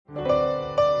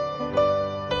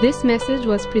This message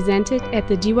was presented at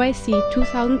the GYC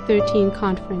 2013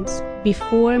 conference,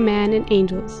 Before Man and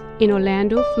Angels, in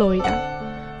Orlando,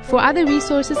 Florida. For other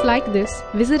resources like this,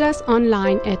 visit us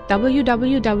online at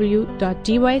www.gycweb.org.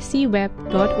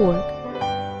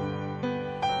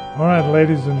 All right,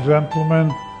 ladies and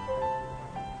gentlemen,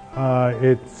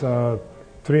 it's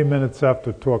 3 minutes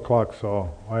after 2 o'clock,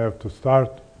 so I have to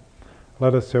start.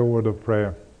 Let us say a word of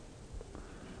prayer.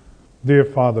 Dear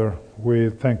Father, we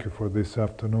thank you for this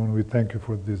afternoon. We thank you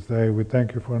for this day. We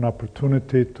thank you for an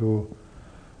opportunity to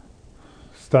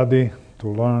study, to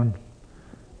learn.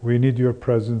 We need your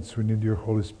presence. We need your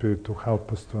Holy Spirit to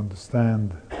help us to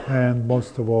understand and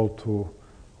most of all to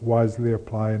wisely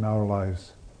apply in our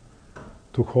lives,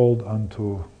 to hold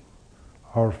onto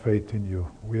our faith in you.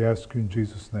 We ask you in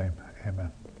Jesus' name.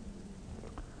 Amen.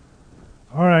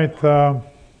 All right.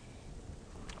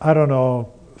 I don't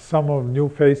know, some of new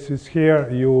faces here.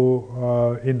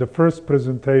 In the first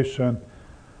presentation,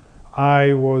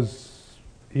 I was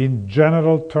in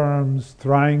general terms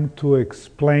trying to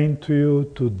explain to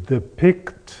you, to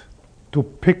depict to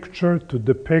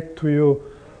you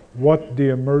what the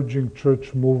emerging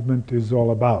church movement is all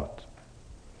about.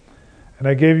 And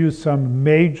I gave you some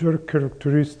major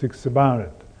characteristics about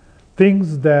it.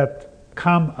 Things that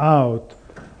come out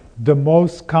the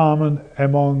most common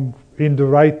in the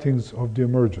writings of the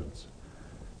Emergence.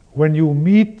 When you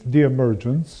meet the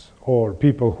Emergence, or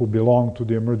people who belong to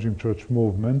the emerging church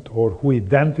movement, or who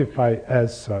identify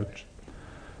as such,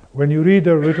 when you read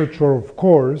their literature, of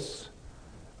course,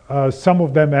 some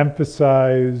of them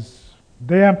emphasize,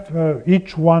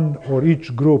 each one or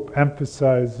each group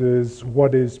emphasizes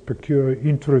what is peculiar,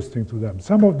 interesting to them.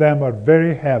 Some of them are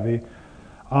very heavy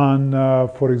on,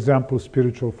 for example,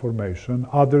 spiritual formation.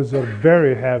 Others are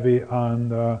very heavy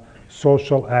on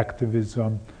social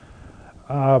activism.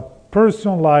 A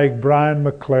person like Brian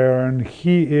McLaren,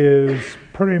 he is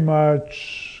pretty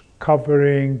much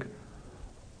covering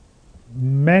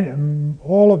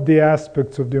all of the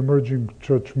aspects of the emerging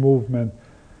church movement.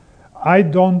 I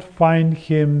don't find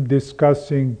him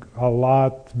discussing a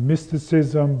lot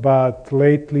mysticism, but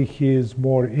lately he is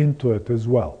more into it as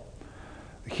well.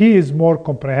 He is more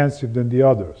comprehensive than the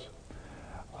others.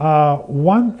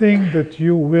 One thing that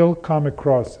you will come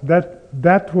across,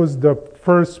 that was the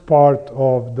first part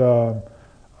of the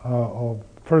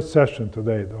first session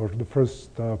today, or the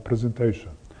first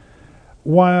presentation.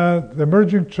 The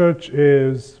emerging church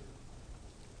is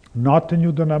not a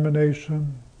new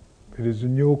denomination. It is a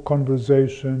new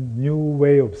conversation, new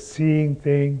way of seeing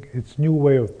things. It's a new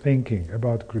way of thinking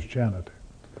about Christianity.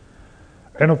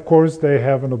 And of course, they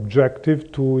have an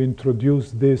objective to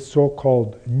introduce this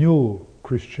so-called new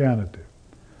Christianity.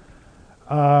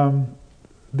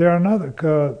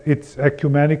 It's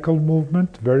ecumenical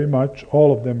movement, very much.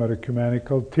 All of them are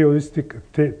ecumenical.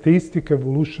 Theistic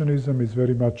evolutionism is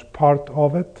very much part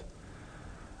of it.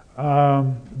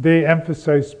 They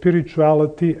emphasize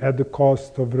spirituality at the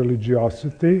cost of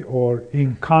religiosity, or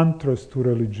in contrast to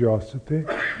religiosity.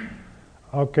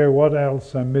 Okay, what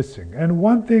else I'm missing? And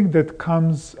one thing that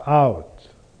comes out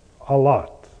a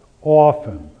lot,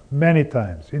 often, many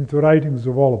times, into writings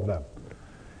of all of them,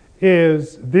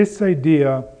 is this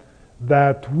idea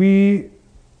that we,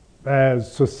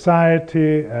 as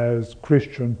society, as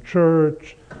Christian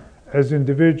church, as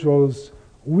individuals,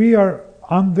 we are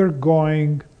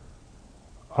undergoing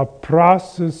a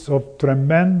process of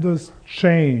tremendous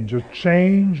change, a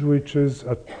change which is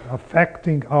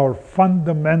affecting our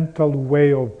fundamental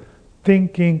way of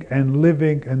thinking and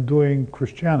living and doing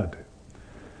Christianity.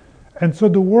 And so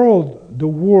the word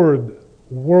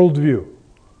worldview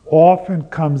often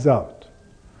comes out.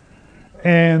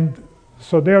 And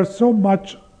so there's so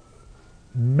much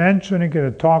mentioning it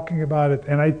and talking about it,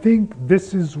 and I think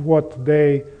this is what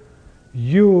they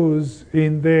use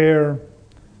in their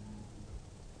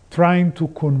trying to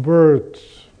convert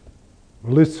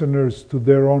listeners to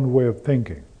their own way of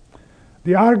thinking.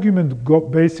 The argument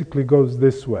basically goes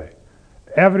this way.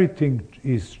 Everything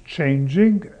is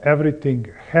changing, everything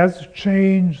has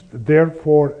changed,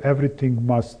 therefore everything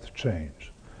must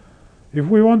change. If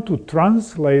we want to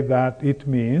translate that, it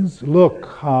means, look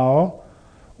how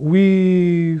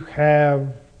we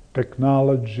have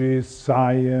technology,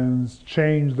 science,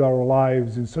 changed our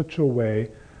lives in such a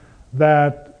way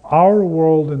that our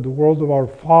world and the world of our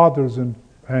fathers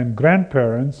and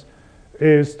grandparents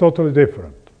is totally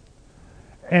different.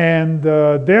 And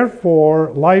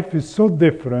therefore, life is so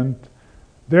different.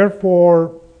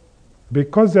 Therefore,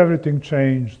 because everything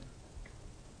changed,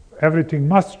 everything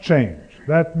must change.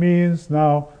 That means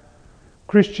now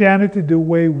Christianity, the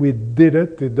way we did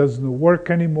it, it doesn't work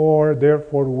anymore.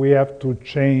 Therefore, we have to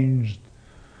change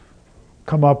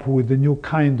come up with a new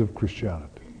kind of Christianity.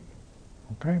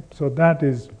 Okay? So that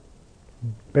is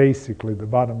basically the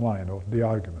bottom line of the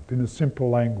argument, in a simple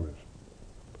language.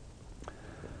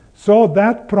 So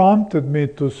that prompted me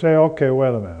to say, okay,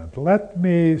 wait a minute, let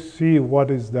me see what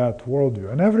is that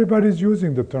worldview. And everybody's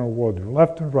using the term worldview,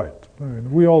 left and right. I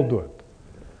mean, we all do it.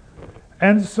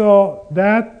 And so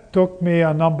that took me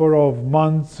a number of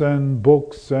months and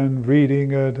books and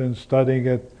reading it and studying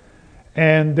it.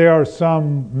 And there are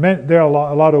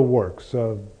a lot of works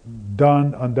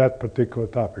done on that particular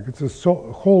topic. It's a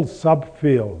whole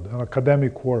subfield,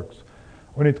 academic works,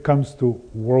 when it comes to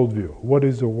worldview. What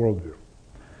is a worldview?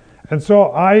 And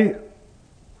so I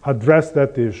addressed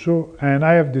that issue, and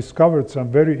I have discovered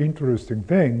some very interesting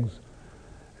things.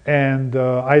 And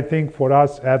I think for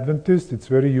us Adventists, it's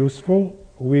very useful.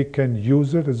 We can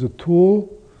use it as a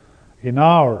tool in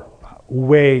our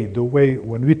way, the way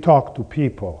when we talk to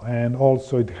people, and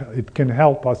also it can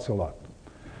help us a lot.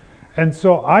 And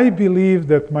so I believe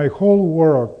that my whole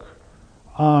work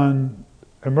on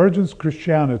emergence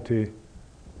Christianity,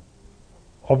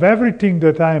 of everything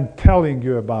that I am telling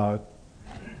you about,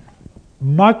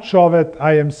 much of it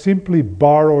I am simply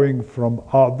borrowing from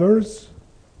others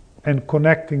and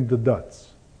connecting the dots.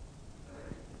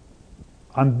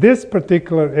 On this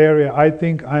particular area, I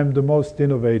think I'm the most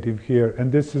innovative here,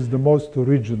 and this is the most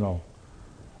original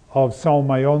of some of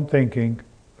my own thinking,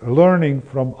 learning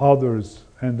from others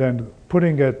and then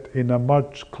putting it in a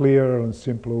much clearer and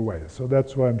simpler way. So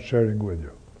that's what I'm sharing with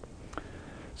you.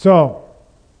 So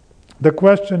the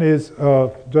question is,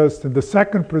 just in the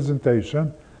second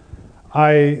presentation,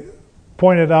 I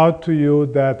pointed out to you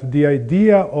that the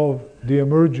idea of the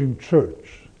emerging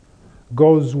church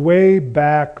goes way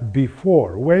back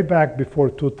before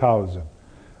 2000.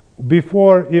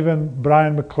 Before even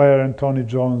Brian McLaren, Tony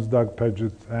Jones, Doug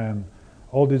Paget, and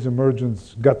all these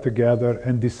emergents got together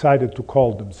and decided to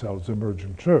call themselves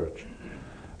Emerging Church.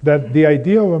 That the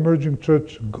idea of Emerging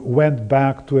Church went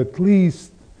back to at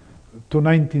least to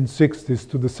 1960s,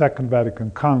 to the Second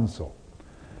Vatican Council.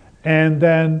 And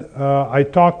then I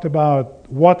talked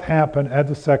about what happened at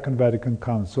the Second Vatican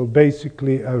Council,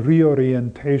 basically a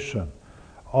reorientation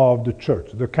of the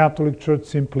church. The Catholic Church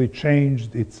simply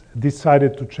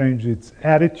decided to change its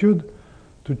attitude,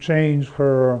 to change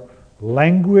her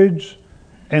language,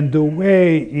 and the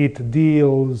way it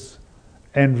deals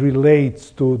and relates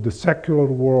to the secular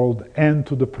world and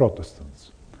to the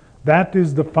Protestants. That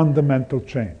is the fundamental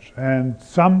change. And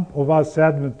some of us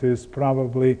Adventists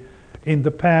probably in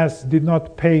the past did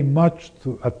not pay much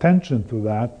attention to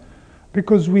that,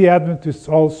 because we Adventists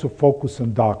also focus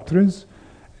on doctrines.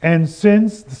 And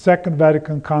since the Second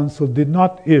Vatican Council did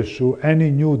not issue any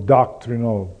new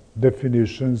doctrinal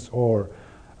definitions or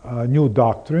new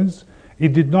doctrines,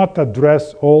 it did not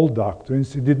address all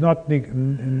doctrines, it did not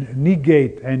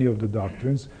negate any of the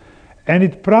doctrines, and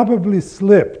it probably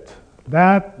slipped.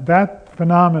 That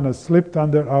phenomena slipped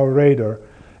under our radar,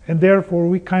 and therefore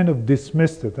we kind of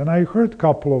dismissed it. And I heard a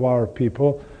couple of our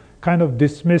people kind of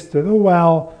dismissed it. Oh,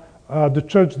 well, the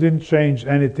church didn't change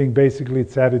anything, basically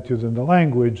its attitude and the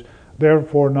language,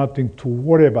 therefore nothing to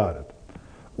worry about it.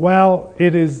 Well,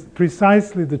 it is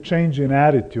precisely the change in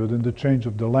attitude and the change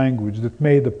of the language that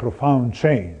made a profound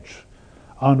change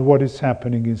on what is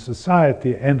happening in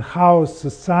society and how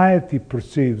society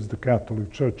perceives the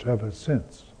Catholic Church ever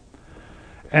since.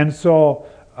 And so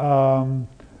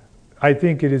I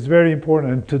think it is very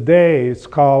important, and today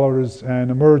scholars and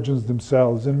emergents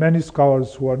themselves, and many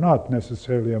scholars who are not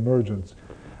necessarily emergents,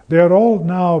 they are all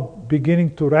now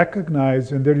beginning to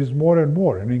recognize, and there is more and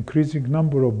more, an increasing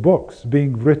number of books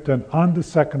being written on the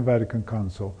Second Vatican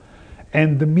Council,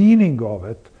 and the meaning of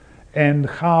it, and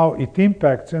how it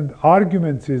impacts, and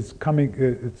arguments is coming,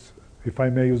 it's, if I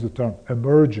may use the term,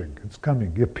 emerging, it's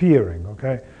coming, appearing,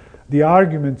 okay? The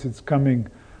arguments it's coming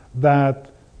that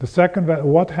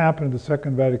what happened in the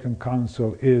Second Vatican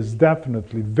Council is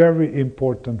definitely very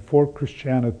important for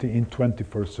Christianity in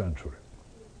 21st century.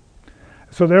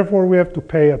 So therefore we have to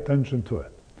pay attention to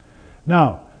it.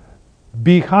 Now,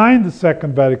 behind the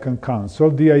Second Vatican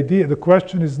Council, the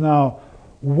question is now,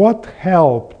 what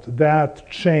helped that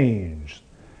change?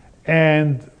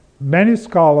 And many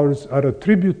scholars are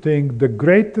attributing the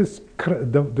biggest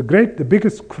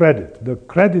credit, the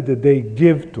credit that they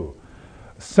give to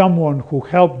someone who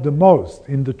helped the most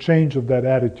in the change of that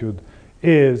attitude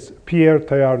is Pierre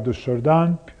Teilhard de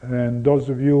Chardin. And those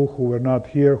of you who were not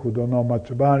here, who don't know much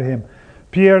about him,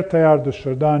 Pierre Teilhard de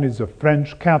Chardin is a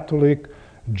French Catholic,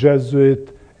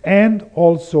 Jesuit, and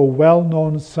also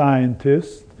well-known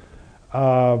scientist,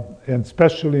 and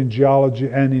especially in geology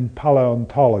and in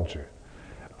paleontology.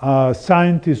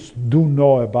 Scientists do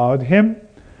know about him,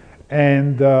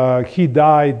 and he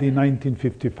died in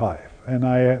 1955. And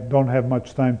I don't have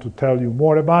much time to tell you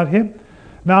more about him.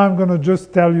 Now I'm going to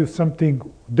just tell you something.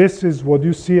 This is what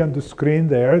you see on the screen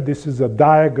there. This is a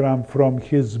diagram from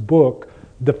his book,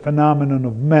 The Phenomenon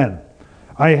of Men.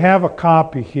 I have a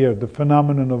copy here, The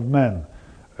Phenomenon of Men.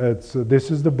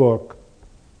 This is the book.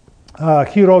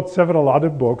 He wrote several other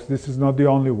books. This is not the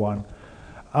only one.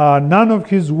 None of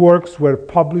his works were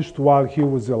published while he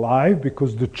was alive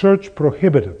because the church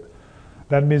prohibited.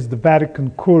 That means the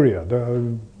Vatican Curia,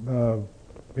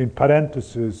 in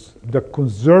parentheses, the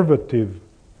conservative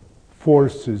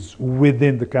forces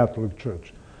within the Catholic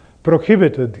Church,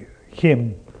 prohibited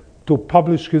him to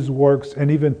publish his works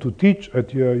and even to teach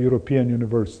at European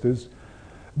universities,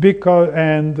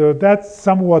 and that's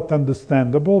somewhat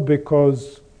understandable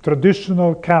because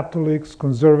traditional Catholics,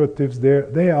 conservatives,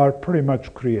 they are pretty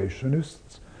much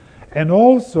creationists, and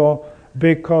also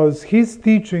because his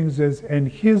teachings and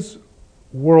his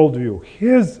worldview,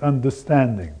 his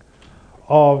understanding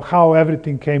of how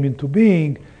everything came into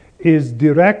being is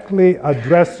directly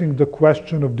addressing the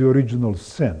question of the original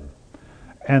sin.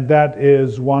 And that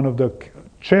is one of the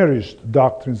cherished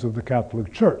doctrines of the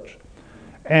Catholic Church.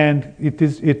 And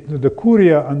the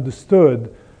Curia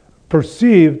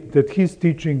perceived that his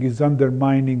teaching is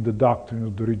undermining the doctrine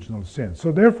of the original sin.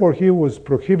 So therefore he was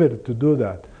prohibited to do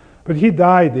that. But he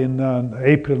died in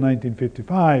April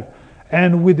 1955,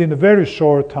 and within a very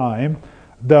short time,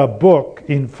 the book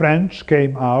in French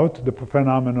came out, The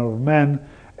Phenomenon of Men,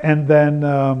 and then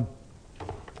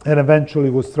and eventually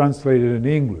was translated in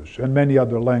English and many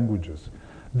other languages.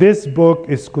 This book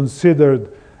is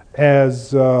considered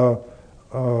as I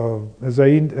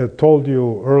told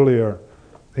you earlier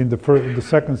in the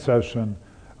second session,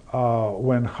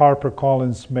 when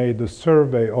HarperCollins made a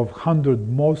survey of 100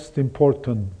 most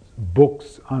important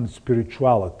books on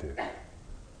spirituality.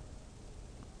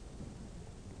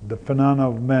 The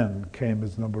Phenomenon of Men came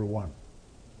as number one.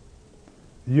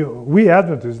 We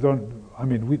Adventists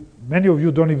many of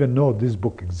you don't even know this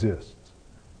book exists.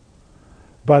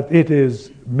 But it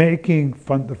is making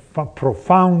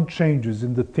profound changes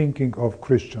in the thinking of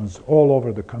Christians all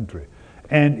over the country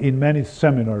and in many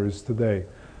seminaries today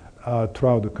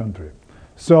throughout the country.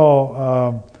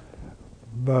 So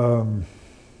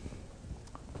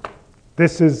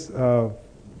this is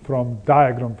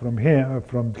diagram from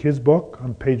his book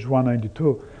on page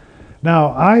 192.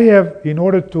 Now I have, in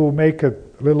order to make it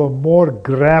a little more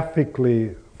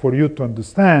graphically for you to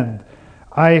understand,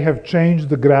 I have changed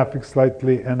the graphic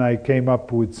slightly and I came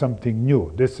up with something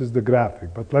new. This is the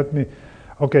graphic, but let me,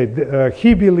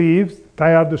 he believes,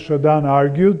 Teilhard de Chardin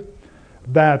argued,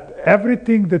 that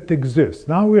everything that exists,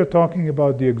 now we are talking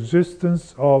about the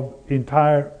existence of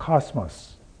entire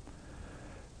cosmos,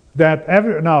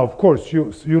 now of course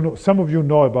you know, some of you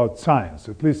know about science,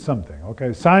 at least something,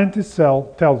 okay? Scientists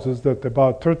tells us that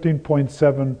about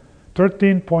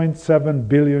 13.7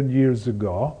 billion years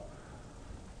ago,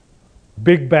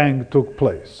 Big Bang took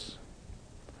place.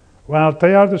 Well,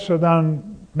 Teilhard de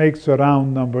Chardin makes a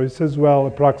round number. He says, well,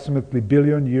 approximately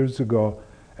billion years ago,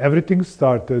 everything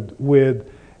started with,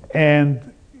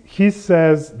 and he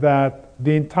says that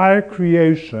the entire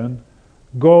creation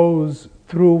goes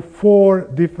through 4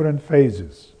 different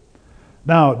phases.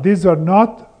 Now, these are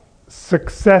not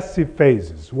successive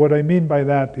phases. What I mean by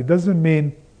that, it doesn't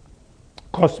mean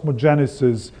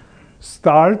cosmogenesis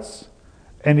starts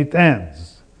and it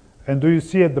ends. And do you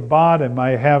see at the bottom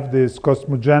I have this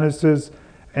cosmogenesis,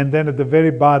 and then at the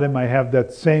very bottom I have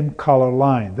that same color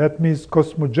line. That means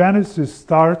cosmogenesis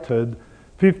started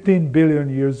 15 billion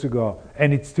years ago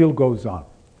and it still goes on.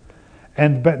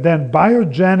 And then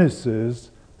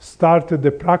biogenesis started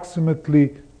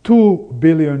approximately 2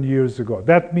 billion years ago.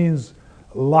 That means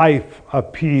life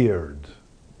appeared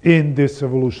in this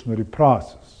evolutionary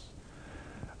process.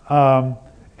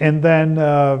 And then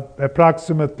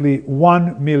approximately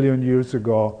 1 million years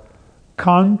ago,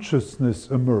 consciousness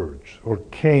emerged, or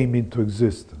came into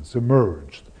existence,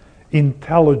 emerged,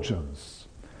 intelligence.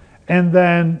 And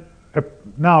then,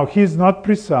 now he's not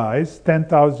precise,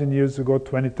 10,000 years ago,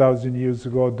 20,000 years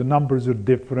ago, the numbers are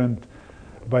different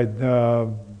by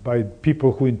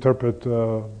people who interpret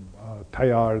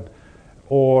Teilhard,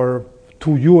 or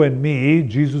to you and me,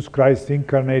 Jesus Christ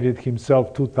incarnated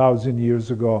himself 2,000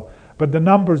 years ago. But the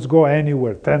numbers go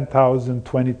anywhere, 10,000,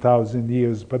 20,000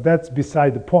 years, but that's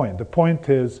beside the point. The point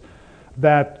is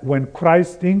that when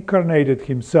Christ incarnated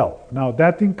himself, now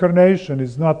that incarnation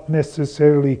is not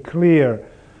necessarily clear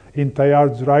in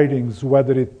Teilhard's writings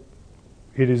whether it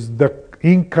is the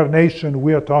incarnation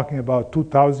we are talking about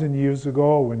 2,000 years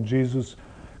ago when Jesus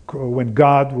when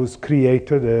God was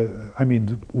created,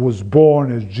 was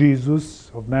born as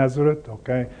Jesus of Nazareth,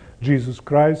 okay, Jesus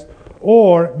Christ,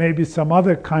 or maybe some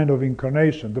other kind of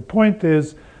incarnation. The point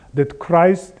is that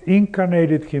Christ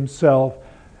incarnated himself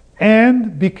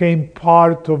and became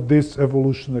part of this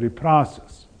evolutionary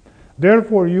process.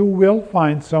 Therefore, you will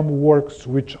find some works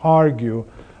which argue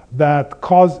that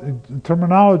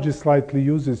terminology slightly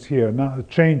uses here, now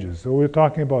changes. So we're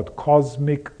talking about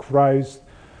cosmic Christ,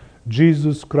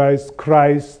 Jesus Christ,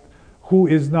 Christ, who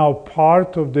is now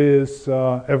part of this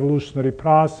evolutionary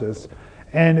process.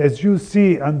 And as you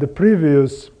see on the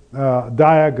previous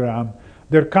diagram,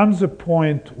 there comes a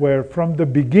point where from the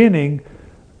beginning,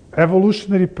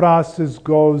 evolutionary process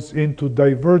goes into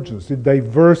divergence, in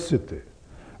diversity.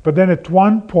 But then at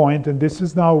one point, and this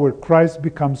is now where Christ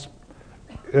becomes,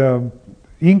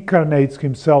 incarnates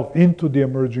himself into the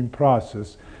emerging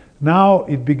process, now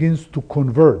it begins to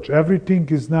converge. Everything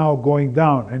is now going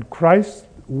down. And Christ's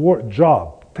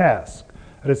job, task,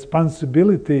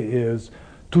 responsibility is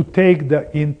to take the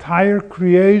entire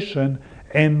creation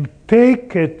and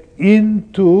take it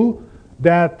into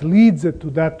that leads it to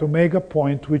that omega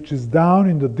point, which is down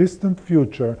in the distant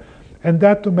future. And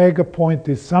that omega point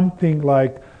is something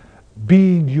like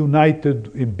being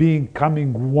united in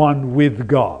coming one with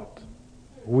God,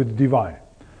 with divine.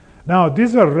 Now,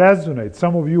 these are resonate.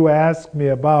 Some of you asked me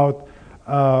about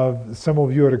some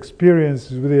of your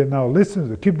experiences with it. Now,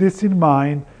 listen, keep this in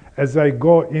mind as I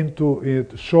go into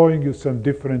it, showing you some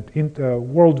different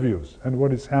worldviews and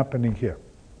what is happening here.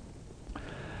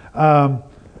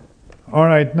 All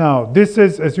right, now, this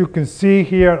is, as you can see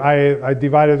here, I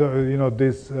divided,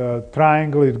 this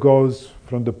triangle. It goes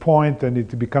from the point and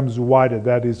it becomes wider.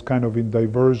 That is kind of in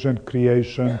diversion,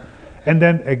 creation. And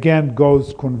then again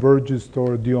converges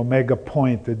toward the omega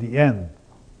point at the end.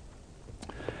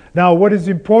 Now, what is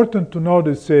important to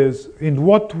notice is, in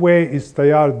what way is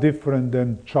Teilhard different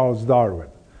than Charles Darwin?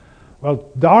 Well,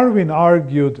 Darwin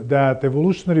argued that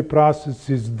evolutionary process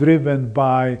is driven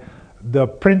by the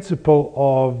principle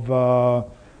of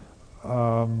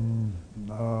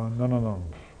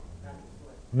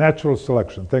natural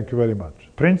selection. Thank you very much.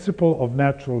 Principle of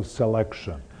natural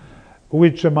selection,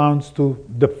 which amounts to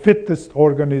the fittest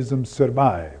organisms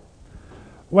survive.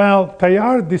 Well,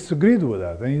 Teilhard disagreed with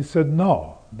that, and he said,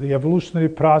 no, the evolutionary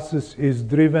process is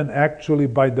driven actually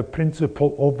by the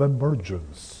principle of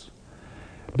emergence.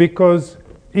 Because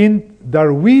in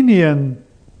Darwinian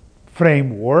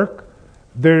framework,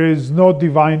 there is no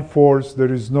divine force,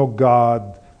 there is no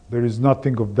God, there is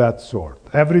nothing of that sort.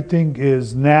 Everything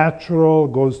is natural,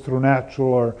 goes through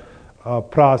natural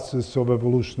process of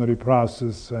evolutionary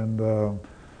process and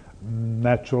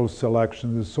natural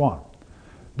selection and so on.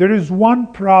 There is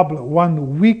one problem,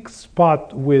 one weak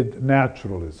spot with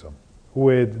naturalism,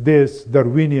 with this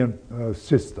Darwinian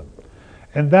system.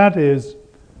 And that is,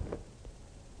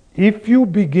 if you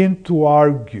begin to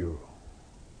argue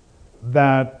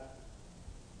that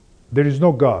there is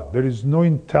no God, there is no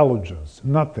intelligence,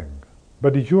 nothing,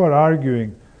 but if you are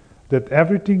arguing that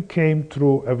everything came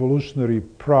through evolutionary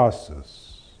process,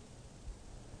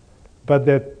 but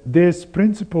that this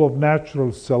principle of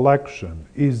natural selection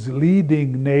is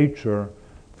leading nature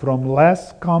from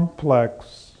less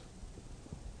complex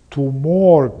to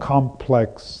more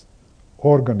complex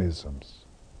organisms.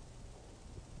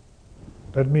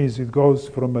 That means it goes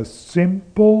from a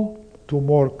simple to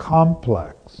more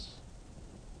complex.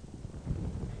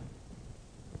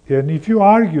 And if you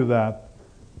argue that,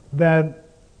 then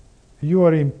you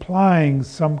are implying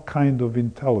some kind of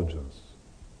intelligence.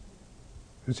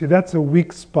 You see, that's a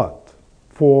weak spot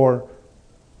for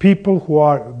people who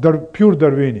are pure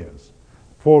Darwinians,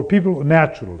 for people,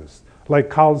 naturalists, like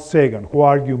Carl Sagan, who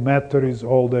argue matter is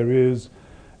all there is,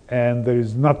 and there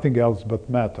is nothing else but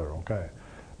matter, okay?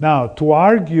 Now, to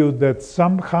argue that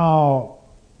somehow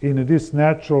in this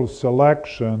natural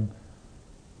selection,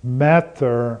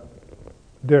 matter,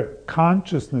 their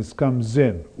consciousness comes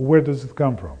in. Where does it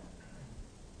come from?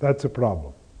 That's a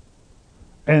problem.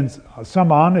 And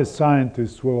some honest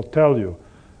scientists will tell you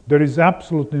there is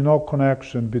absolutely no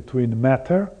connection between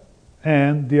matter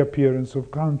and the appearance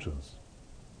of conscience.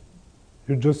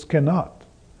 You just cannot.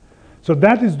 So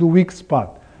that is the weak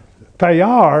spot.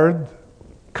 Teilhard,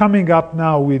 coming up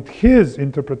now with his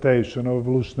interpretation of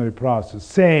evolutionary process,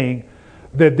 saying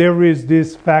that there is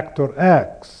this factor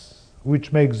X,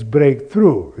 which makes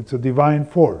breakthrough. It's a divine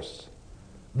force.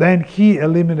 Then he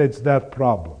eliminates that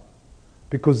problem,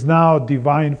 because now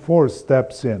divine force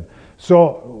steps in.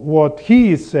 So what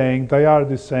he is saying,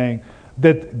 Teilhard is saying,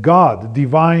 that God,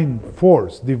 divine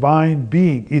force, divine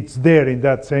being, it's there in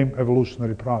that same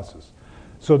evolutionary process.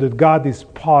 so that God is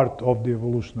part of the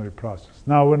evolutionary process.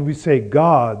 Now, when we say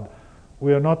God,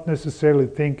 we are not necessarily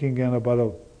thinking about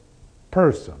a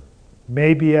person.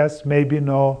 Maybe yes, maybe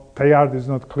no. Teilhard is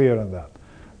not clear on that.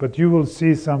 But you will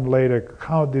see some later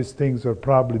how these things are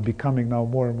probably becoming now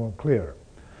more and more clear.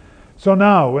 So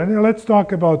now, let's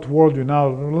talk about worldview. Now,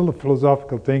 a little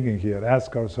philosophical thinking here.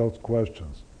 Ask ourselves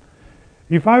questions.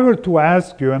 If I were to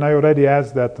ask you, and I already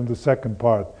asked that in the second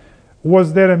part,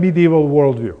 was there a medieval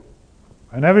worldview?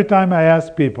 And every time I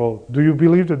ask people, do you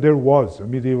believe that there was a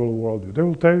medieval worldview? They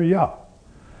will tell you, yeah.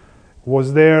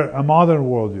 Was there a modern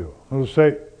worldview? They will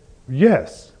say,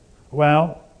 yes.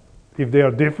 Well, if they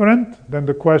are different, then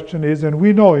the question is, and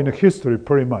we know in the history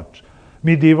pretty much,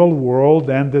 medieval world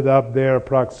ended up there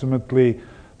approximately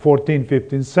 14th,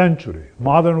 15th century.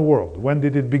 Modern world, when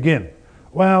did it begin?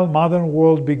 Well, modern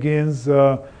world begins,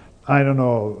 I don't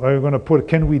know, are you going to put,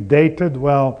 can we date it?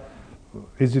 Well,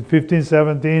 is it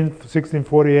 1517,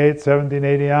 1648,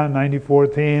 1789,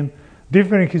 1914?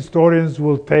 Different historians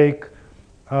will take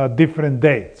different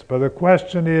dates. But the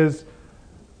question is,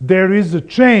 there is a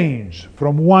change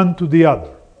from one to the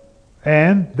other.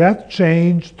 And that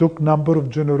change took number of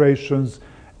generations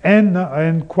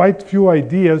and quite few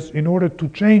ideas in order to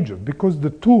change it, because the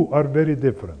two are very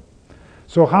different.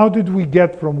 So how did we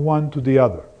get from one to the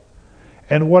other?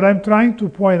 And what I'm trying to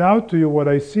point out to you, what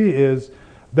I see is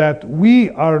that we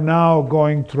are now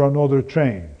going through another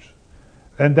change.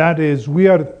 And that is, we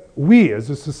as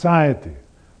a society,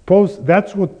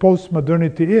 that's what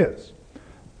postmodernity is.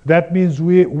 That means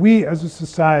we as a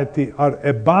society are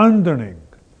abandoning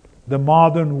the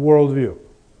modern worldview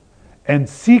and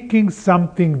seeking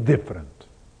something different.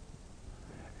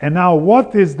 And now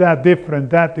what is that different?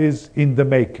 That is in the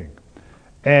making.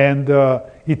 And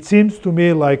it seems to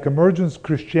me like emergence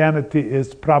Christianity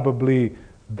is probably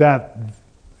that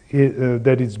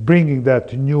is bringing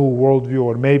that new worldview,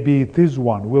 or maybe it is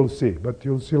one, we'll see, but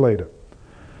you'll see later.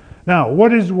 Now,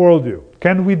 what is worldview?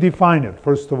 Can we define it,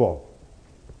 first of all?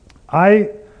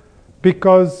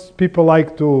 Because people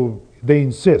like to, they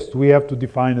insist, we have to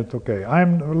define it, okay.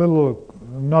 I'm a little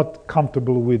not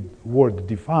comfortable with word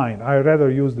define. I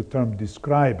rather use the term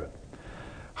describe it.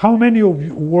 How many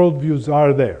worldviews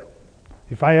are there?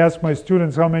 If I ask my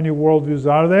students how many worldviews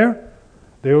are there,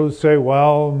 they will say,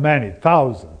 well, many,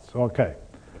 thousands. Okay.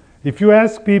 If you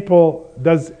ask people,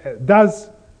 does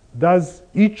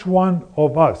each one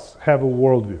of us have a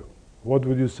worldview? What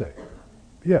would you say?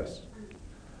 Yes.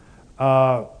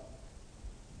 And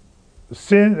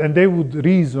they would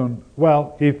reason,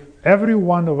 well, if every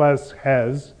one of us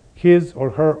has his or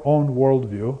her own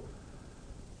worldview,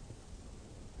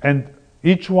 and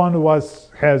each one of us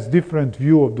has different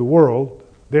view of the world,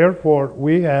 therefore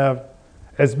we have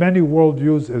as many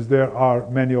worldviews as there are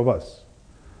many of us.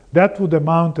 That would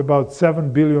amount about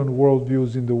 7 billion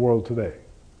worldviews in the world today.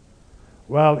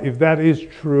 Well, if that is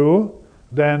true,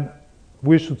 then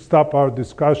we should stop our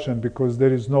discussion, because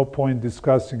there is no point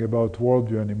discussing about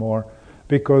worldview anymore,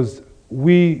 because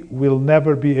we will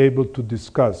never be able to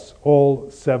discuss all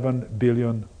 7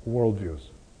 billion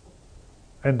worldviews.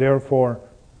 And therefore,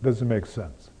 it doesn't make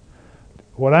sense.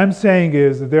 What I'm saying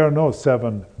is that there are no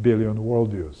 7 billion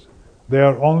worldviews. There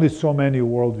are only so many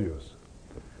worldviews.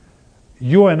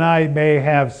 You and I may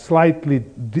have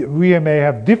we may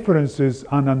have differences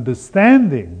on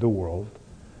understanding the world.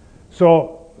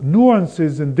 So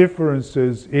nuances and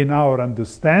differences in our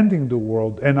understanding the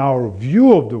world and our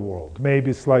view of the world may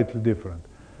be slightly different.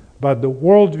 But the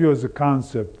worldview as a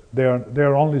concept, there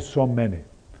are only so many.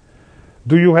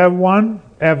 Do you have one?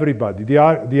 Everybody.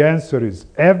 The answer is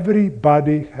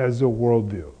everybody has a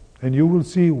worldview. And you will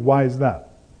see why is that.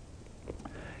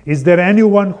 Is there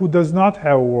anyone who does not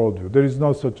have a worldview? There is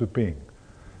no such a thing.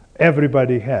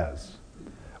 Everybody has.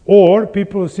 Or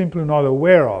people are simply not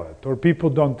aware of it, or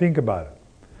people don't think about it.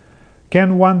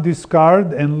 Can one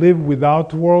discard and live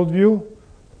without worldview?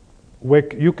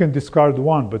 You can discard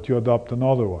one, but you adopt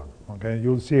another one. Okay,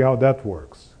 you'll see how that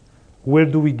works. Where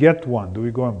do we get one? Do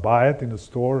we go and buy it in a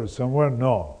store or somewhere?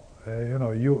 No.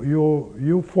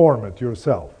 You form it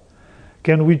yourself.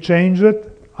 Can we change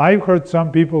it? I've heard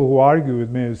some people who argue with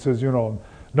me, it says,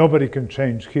 nobody can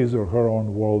change his or her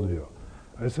own worldview.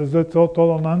 I says, that's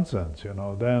total nonsense,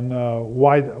 Then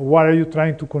why are you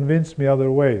trying to convince me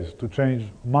other ways to change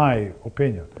my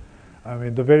opinion? I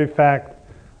mean, the very fact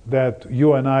that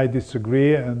you and I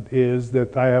disagree is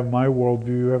that I have my worldview,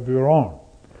 you have your own.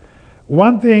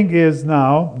 One thing is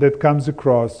now that comes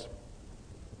across,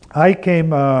 David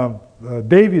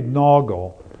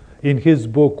Nagel, in his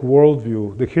book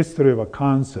Worldview, The History of a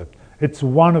Concept, it's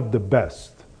one of the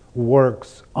best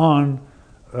works on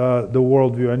the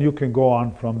worldview, and you can go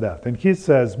on from that. And he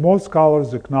says, most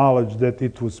scholars acknowledge that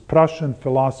it was Prussian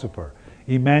philosopher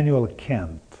Immanuel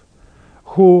Kant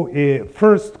who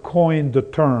first coined the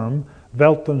term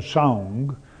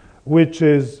Weltanschauung, which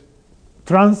is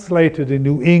translated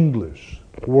into English,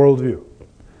 worldview.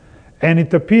 And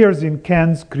it appears in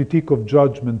Kant's Critique of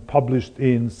Judgment, published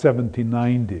in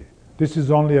 1790. This is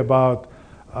only about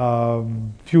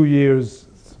few years,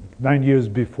 9 years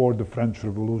before the French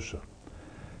Revolution.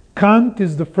 Kant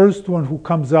is the first one who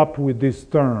comes up with this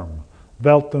term,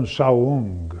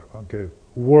 Weltanschauung, okay,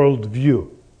 worldview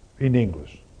in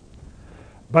English.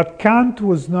 But Kant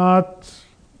was not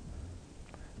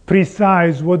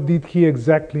precise what did he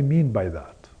exactly mean by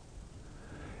that.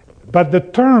 But the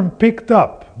term picked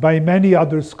up by many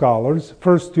other scholars,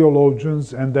 first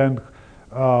theologians and then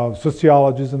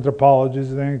sociologists,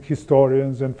 anthropologists, and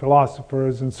historians and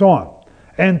philosophers and so on.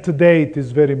 And today it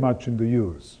is very much in the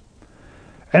use.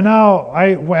 And now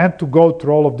I had to go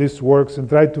through all of these works and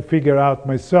try to figure out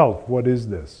myself, what is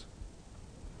this?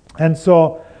 And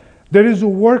so there is a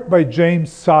work by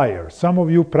James Sire. Some of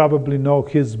you probably know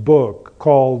his book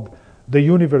called The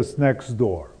Universe Next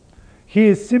Door. He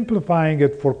is simplifying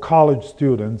it for college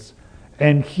students,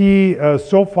 and he,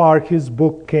 so far his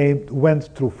book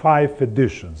went through 5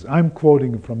 editions. I'm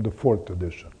quoting from the 4th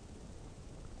edition.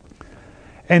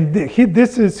 And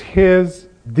this is his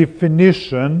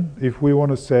definition, if we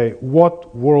want to say,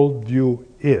 what worldview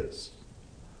is.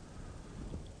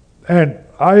 And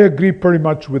I agree pretty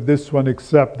much with this one,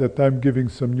 except that I'm giving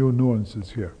some new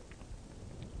nuances here.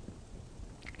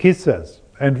 He says,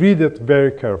 and read it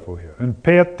very carefully here, and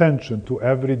pay attention to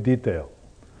every detail.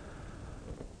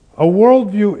 A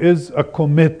worldview is a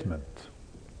commitment,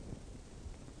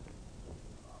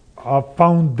 a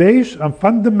foundation, a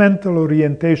fundamental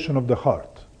orientation of the heart.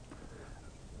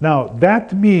 Now,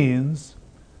 that means,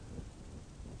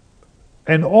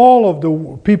 and all of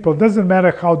the people, doesn't matter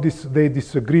how they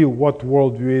disagree what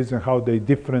worldview is and how they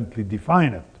differently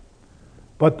define it,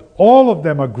 but all of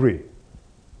them agree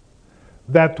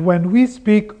that when we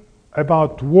speak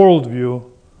about worldview,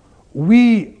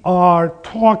 we are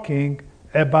talking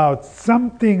about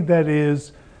something that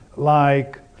is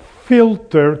like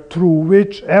filter through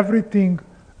which everything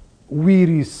we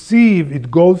receive, it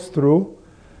goes through.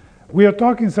 We are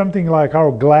talking something like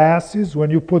our glasses.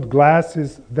 When you put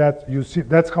glasses, that you see,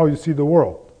 that's how you see the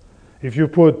world. If you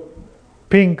put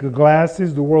pink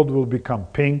glasses, the world will become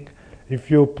pink.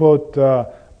 If you put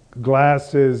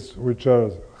glasses which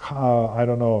are, I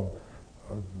don't know,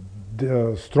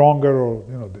 stronger,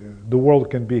 or the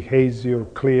world can be hazy or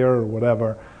clear or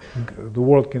whatever. The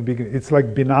world can be. It's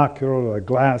like binocular, like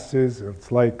glasses.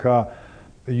 It's like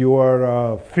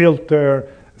your filter.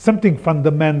 Something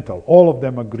fundamental. All of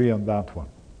them agree on that one.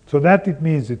 So that it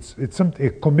means it's something,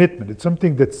 a commitment. It's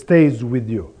something that stays with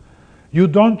you. You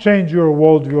don't change your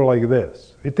worldview like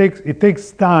this. It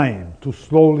takes time to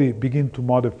slowly begin to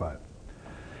modify it.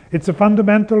 It's a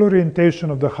fundamental orientation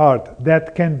of the heart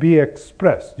that can be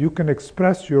expressed. You can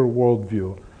express your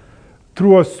worldview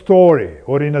through a story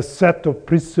or in a set of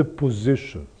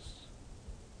presuppositions,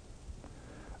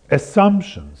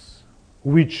 assumptions,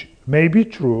 which may be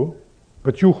true,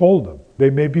 but you hold them.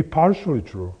 They may be partially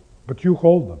true, but you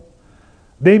hold them.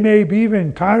 They may be even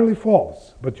entirely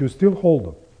false, but you still hold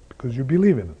them because you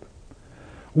believe in it.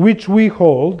 Which we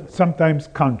hold, sometimes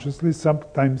consciously,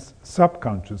 sometimes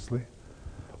subconsciously.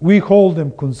 We hold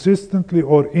them consistently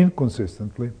or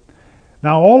inconsistently.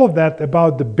 Now, all of that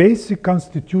about the basic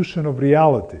constitution of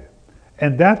reality,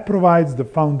 and that provides the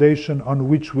foundation on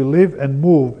which we live and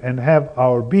move and have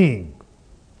our being.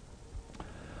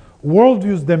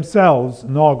 Worldviews themselves,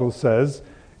 Nagel says,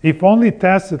 if only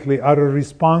tacitly, are a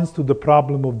response to the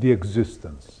problem of the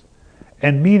existence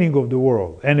and meaning of the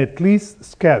world, and at least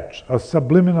sketch a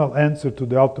subliminal answer to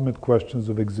the ultimate questions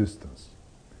of existence.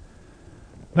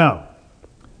 Now,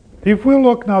 if we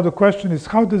look now, the question is,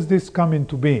 how does this come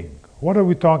into being? What are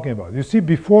we talking about? You see,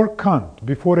 before Kant,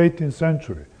 before 18th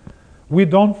century, we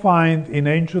don't find in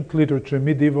ancient literature,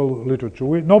 medieval literature,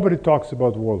 nobody talks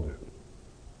about worldview.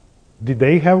 Did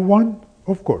they have one?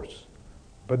 Of course.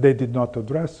 But they did not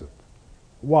address it.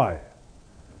 Why?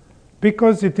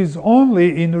 Because it is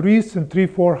only in recent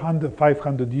 300, 400,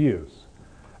 500 years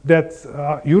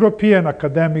that European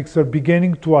academics are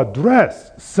beginning to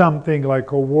address something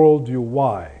like a worldview.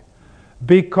 Why?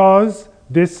 Because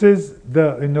this is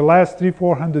in the last 300,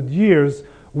 400 years,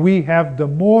 we have the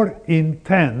more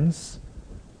intense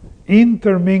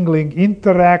intermingling,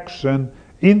 interaction,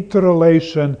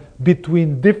 interrelation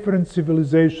between different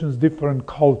civilizations, different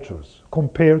cultures,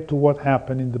 compared to what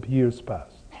happened in the years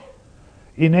past.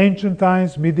 In ancient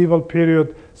times, medieval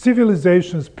period,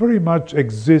 civilizations pretty much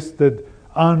existed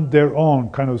on their own,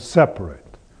 kind of separate.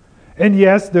 And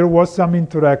yes, there was some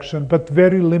interaction, but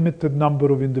very limited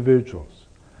number of individuals.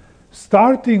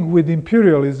 Starting with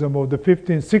imperialism of the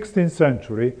 15th, 16th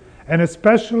century, and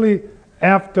especially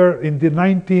after in the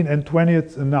 19th and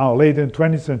 20th, and now later in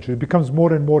 20th century, it becomes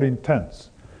more and more intense.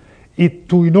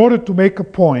 In order to make a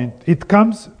point, it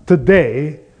comes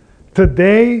today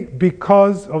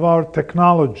because of our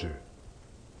technology.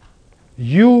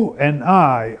 You and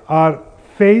I are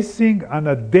facing on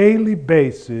a daily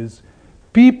basis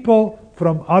people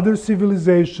from other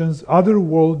civilizations, other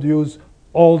worldviews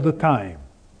all the time.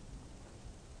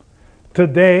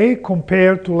 Today,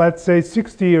 compared to, let's say,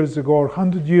 60 years ago or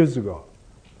 100 years ago,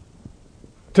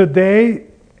 today,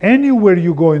 anywhere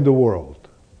you go in the world,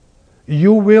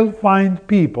 you will find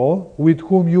people with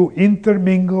whom you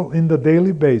intermingle in the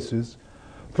daily basis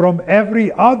from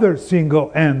every other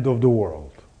single end of the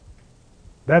world.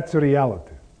 That's a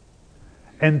reality.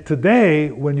 And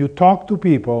today, when you talk to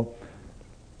people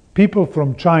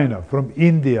from China, from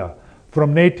India,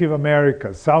 from Native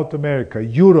America, South America,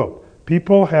 Europe,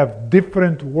 people have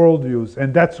different worldviews,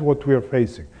 and that's what we are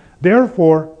facing.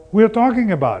 Therefore, we are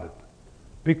talking about it,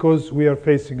 because we are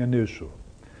facing an issue.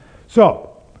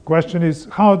 So, the question is,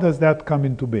 how does that come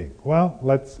into being? Well,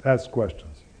 let's ask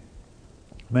questions.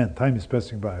 Man, time is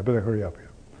passing by. I better hurry up here.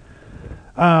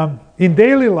 In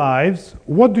daily lives,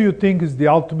 what do you think is the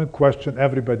ultimate question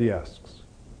everybody asks?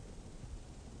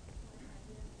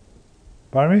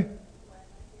 Pardon me?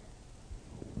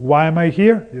 Why am I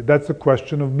here? That's a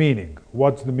question of meaning.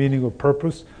 What's the meaning of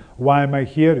purpose? Why am I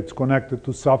here? It's connected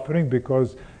to suffering,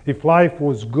 because if life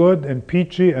was good and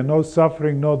peachy and no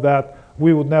suffering, no that,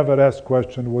 we would never ask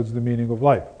question, what's the meaning of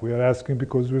life? We are asking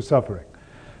because we're suffering.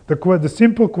 The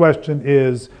simple question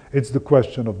is, it's the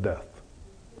question of death.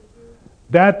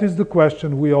 That is the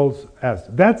question we all ask.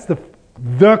 That's the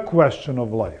question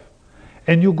of life.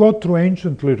 And you go through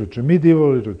ancient literature,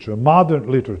 medieval literature,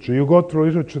 modern literature, you go through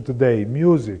literature today,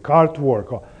 music,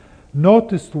 artwork.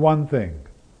 Notice one thing.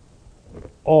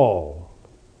 All,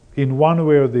 in one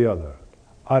way or the other,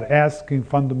 are asking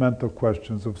fundamental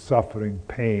questions of suffering,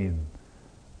 pain,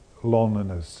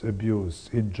 loneliness, abuse,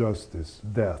 injustice,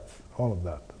 death, all of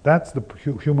that. That's the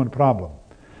human problem.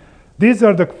 These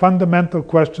are the fundamental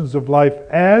questions of life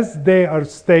as they are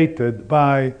stated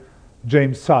by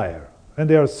James Sire. And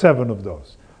there are 7 of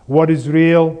those. What is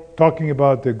real? Talking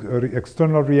about the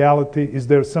external reality. Is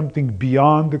there something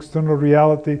beyond external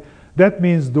reality? That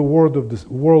means the world of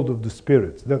the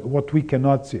spirits, that what we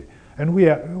cannot see. And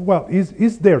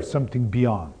is there something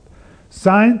beyond?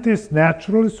 Scientists,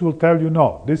 naturalists will tell you,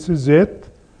 no, this is it.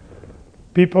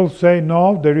 People say,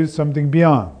 no, there is something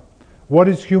beyond. What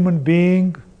is human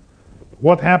being?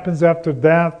 What happens after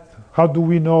death? How do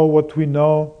we know what we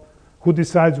know? Who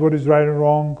decides what is right and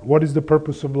wrong? What is the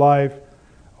purpose of life?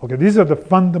 Okay, these are the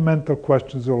fundamental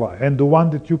questions of life. And the one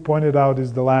that you pointed out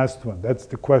is the last one. That's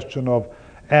the question of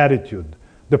attitude,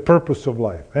 the purpose of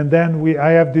life. And then I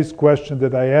have this question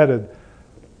that I added.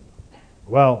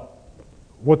 Well,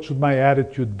 what should my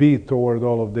attitude be toward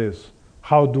all of this?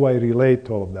 How do I relate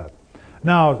to all of that?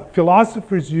 Now,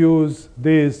 philosophers use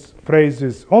these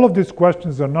phrases. All of these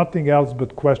questions are nothing else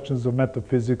but questions of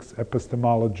metaphysics,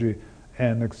 epistemology,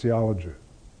 and axiology.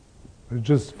 They're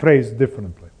just phrased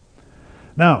differently.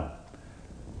 Now,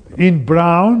 in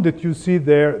brown that you see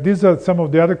there, these are some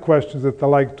of the other questions that I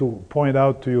like to point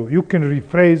out to you. You can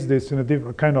rephrase this in a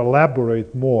different, kind of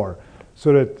elaborate more,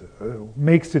 so that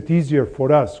makes it easier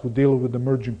for us who deal with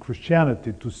emerging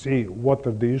Christianity to see what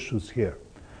are the issues here.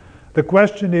 The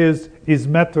question is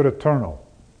matter eternal?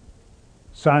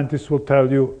 Scientists will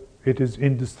tell you it is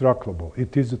indestructible,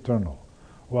 it is eternal.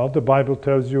 Well, the Bible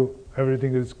tells you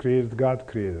everything that is created, God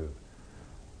created.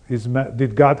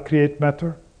 Did God create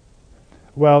matter?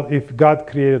 Well, if God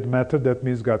created matter, that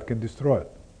means God can destroy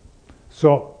it.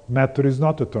 So, matter is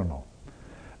not eternal.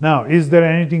 Now, is there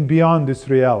anything beyond this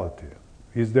reality?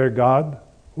 Is there God?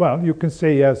 Well, you can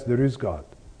say yes, there is God.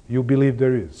 You believe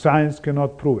there is. Science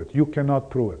cannot prove it. You cannot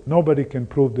prove it. Nobody can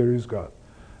prove there is God.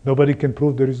 Nobody can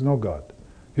prove there is no God.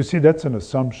 You see, that's an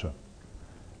assumption.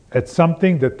 It's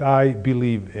something that I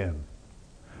believe in.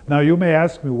 Now, you may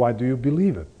ask me, why do you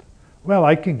believe it? Well,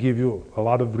 I can give you a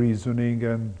lot of reasoning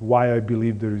and why I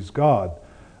believe there is God.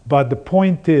 But the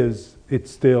point is,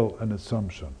 it's still an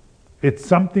assumption. It's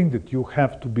something that you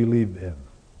have to believe in.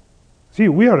 See,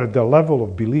 we are at the level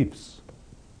of beliefs.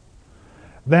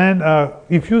 Then,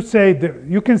 if you say,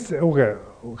 you can say, okay,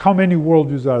 how many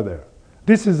worldviews are there?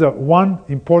 This is one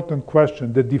important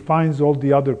question that defines all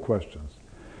the other questions.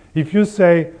 If you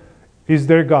say, Is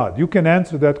there God? You can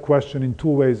answer that question in two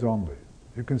ways only.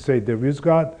 You can say there is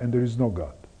God and there is no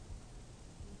God.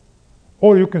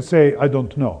 Or you can say, I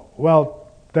don't know.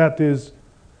 Well, that is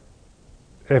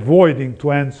avoiding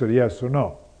to answer yes or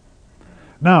no.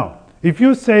 Now, if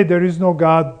you say there is no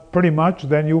God, pretty much,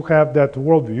 then you have that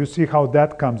worldview. You see how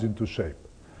that comes into shape.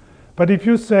 But if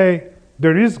you say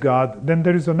there is God, then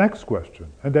there is a next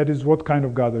question, and that is, what kind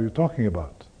of God are you talking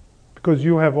about? Because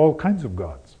you have all kinds of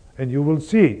gods, and you will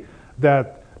see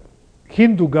that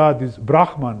Hindu God is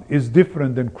Brahman is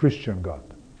different than Christian God.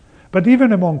 But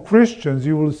even among Christians,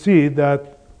 you will see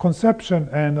that conception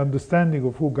and understanding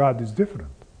of who God is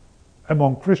different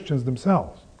among Christians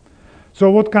themselves. So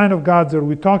what kind of gods are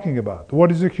we talking about?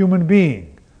 What is a human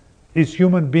being? Is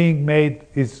human being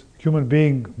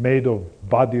made of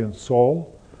body and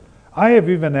soul? I have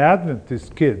even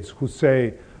Adventist kids who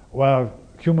say, well,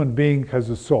 human being has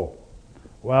a soul.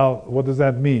 Well, what does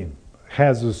that mean?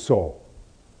 Has a soul.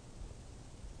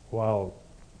 Well,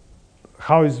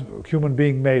 how is a human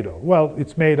being made of? Well,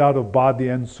 it's made out of body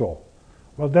and soul.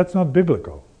 Well, that's not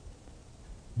biblical.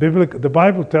 The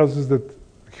Bible tells us that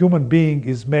human being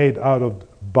is made out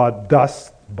of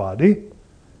dust, body,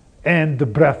 and the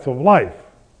breath of life,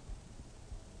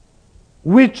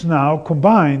 which now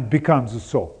combined becomes a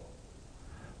soul.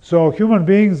 So human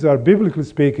beings are, biblically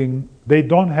speaking, they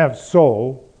don't have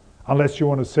soul, unless you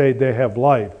want to say they have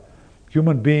life.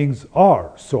 Human beings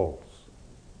are souls.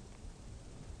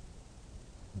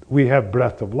 We have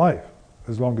breath of life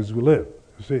as long as we live.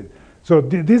 You see? So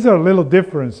these are little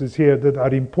differences here that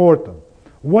are important.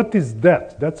 What is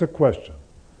death? That's a question.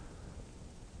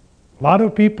 A lot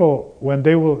of people, when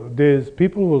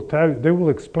people will tell you, they will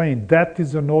explain death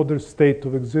is another state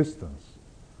of existence.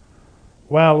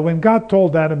 Well, when God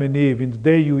told Adam and Eve, in the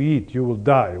day you eat, you will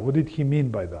die, what did he mean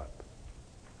by that?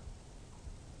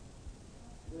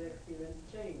 They would experience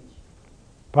change.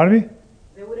 Pardon me?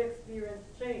 They would experience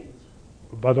change.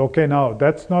 But okay, now,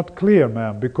 that's not clear,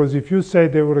 ma'am, because if you say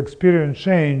they would experience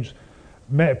change,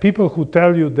 people who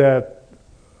tell you that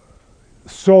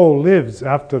soul lives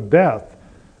after death,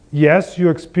 yes, you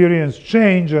experience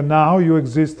change and now you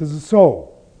exist as a soul.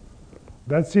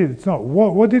 That's it. It's not.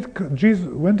 What did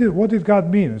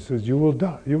God mean? He says, you will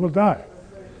die. You will die.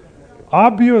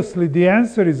 Obviously, the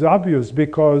answer is obvious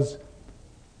because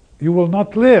you will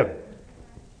not live.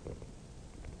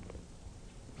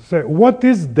 Say, what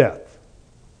is death?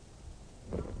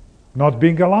 Not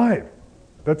being alive.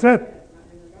 That's it.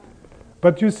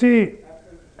 But you see,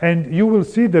 and you will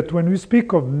see that when we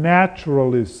speak of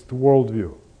naturalist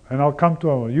worldview, and I'll come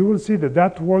to it, you will see that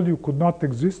that worldview could not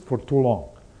exist for too long.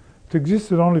 It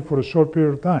existed only for a short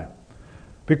period of time.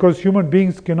 Because human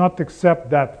beings cannot accept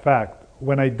that fact.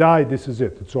 When I die, this is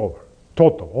it. It's over.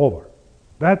 Total, over.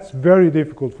 That's very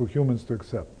difficult for humans to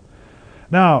accept.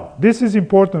 Now, this is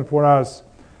important for us.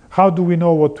 How do we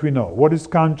know what we know? What is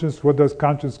conscience? Where does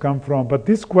conscience come from? But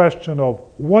this question of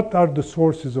what are the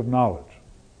sources of knowledge?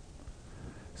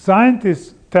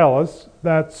 Scientists tell us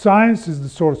that science is the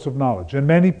source of knowledge, and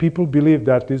many people believe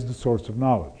that is the source of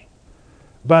knowledge.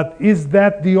 But is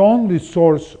that the only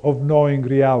source of knowing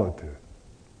reality?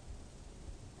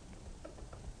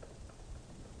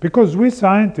 Because we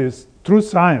scientists, through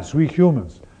science, we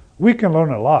humans, we can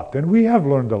learn a lot, and we have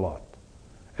learned a lot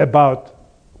about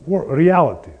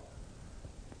reality.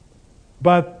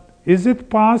 But is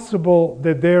it possible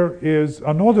that there is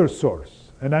another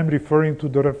source? And I'm referring to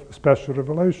the special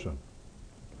revelation.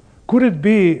 Could it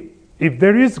be, if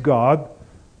there is God,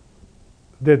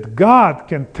 that God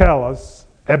can tell us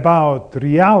about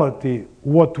reality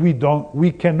what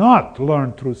we cannot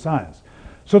learn through science?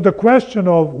 So the question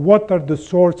of what are the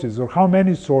sources or how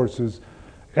many sources,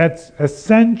 that's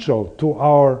essential to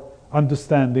our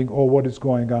understanding of what is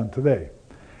going on today.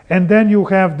 And then you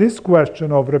have this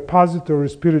question of repository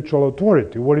spiritual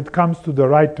authority, where it comes to the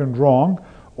right and wrong,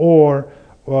 or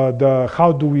the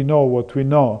how do we know what we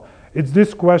know. It's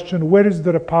this question, where is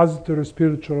the repository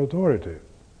spiritual authority?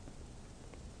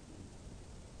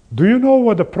 Do you know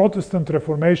what the Protestant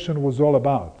Reformation was all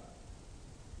about?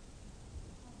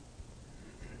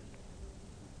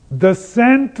 The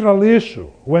central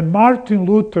issue, when Martin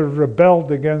Luther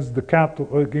rebelled against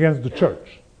the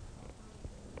church,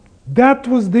 that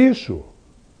was the issue.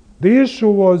 The issue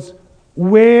was,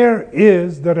 where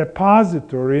is the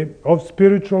repository of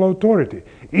spiritual authority?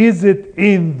 Is it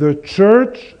in the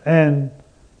church and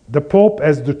the Pope,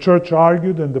 as the church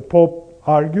argued and the Pope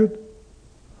argued?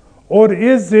 Or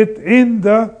is it in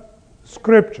the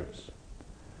scriptures?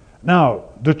 Now,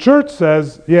 the church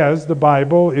says, yes, the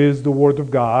Bible is the Word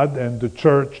of God, and the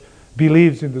church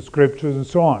believes in the scriptures and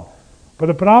so on. But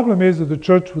the problem is that the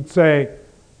church would say,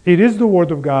 it is the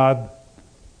Word of God,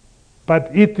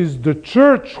 but it is the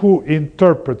church who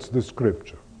interprets the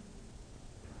scripture.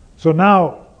 So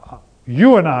now,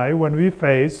 you and I, when we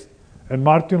faced, and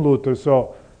Martin Luther,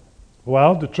 so,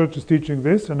 well, the church is teaching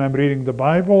this, and I'm reading the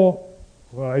Bible,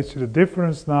 well, I see the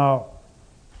difference now.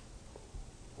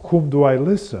 Whom do I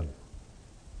listen?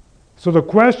 So the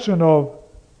question of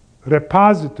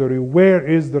repository, where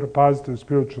is the repository of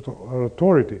spiritual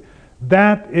authority?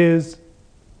 That is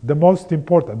the most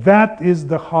important. That is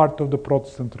the heart of the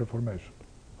Protestant Reformation.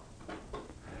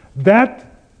 That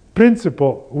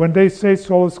principle, when they say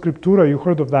sola scriptura, you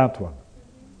heard of that one.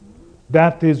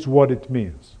 That is what it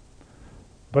means.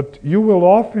 But you will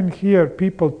often hear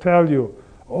people tell you,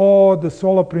 oh, the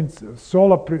sola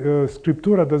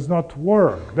scriptura does not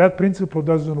work. That principle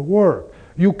doesn't work.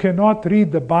 You cannot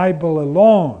read the Bible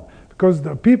alone, because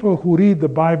the people who read the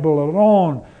Bible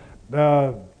alone,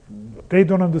 they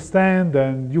don't understand,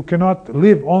 and you cannot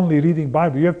live only reading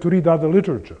Bible. You have to read other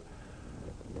literature.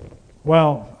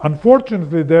 Well,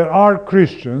 unfortunately, there are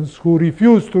Christians who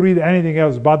refuse to read anything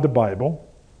else but the Bible,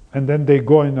 and then they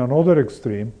go in another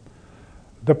extreme.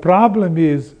 The problem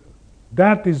is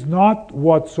that is not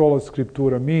what sola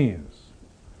scriptura means.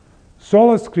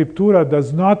 Sola scriptura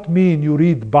does not mean you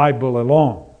read Bible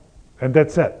alone, and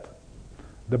that's it.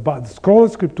 The sola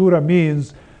scriptura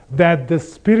means that the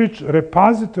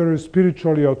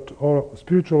repository of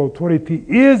spiritual authority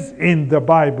is in the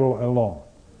Bible alone.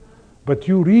 But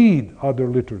you read other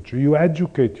literature, you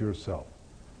educate yourself.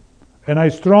 And I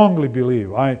strongly believe,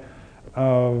 even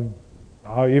our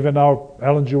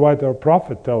Ellen G. White, our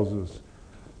prophet, tells us,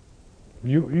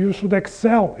 you should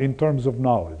excel in terms of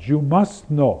knowledge. You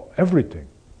must know everything,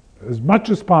 as much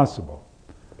as possible.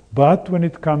 But when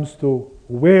it comes to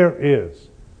where is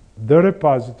the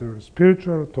repository of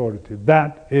spiritual authority,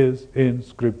 that is in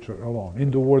Scripture alone, in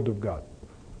the Word of God.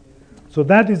 So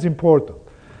that is important.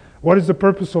 What is the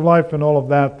purpose of life and all of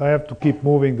that? I have to keep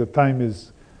moving. The time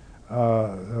is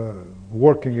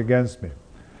working against me.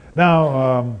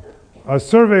 Now, a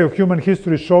survey of human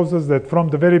history shows us that from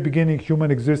the very beginning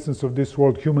human existence of this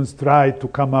world, humans tried to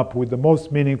come up with the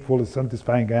most meaningful and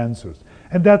satisfying answers.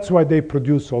 And that's why they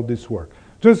produce all this work.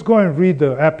 Just go and read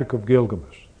the Epic of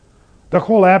Gilgamesh. The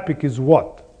whole epic is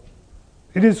what?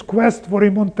 It is quest for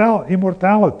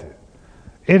immortality.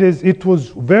 It was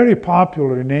very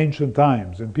popular in ancient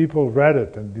times, and people read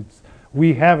it, and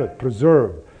we have it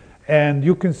preserved. And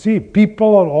you can see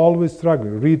people are always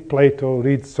struggling. Read Plato,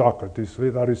 read Socrates,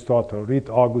 read Aristotle, read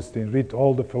Augustine, read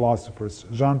all the philosophers,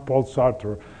 Jean-Paul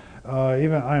Sartre,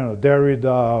 even, I don't know,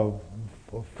 Derrida,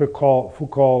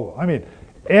 Foucault. I mean,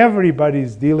 everybody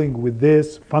is dealing with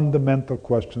these fundamental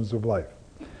questions of life.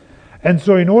 And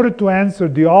so in order to answer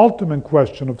the ultimate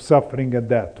question of suffering and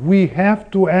death, we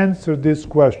have to answer these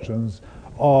questions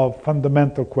of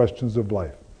fundamental questions of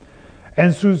life.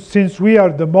 And so since we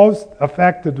are the most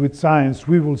affected with science,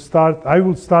 I will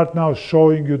start now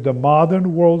showing you the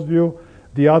modern worldview,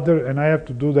 and I have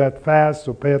to do that fast,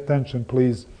 so pay attention,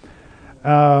 please.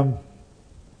 And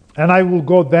I will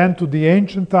go then to the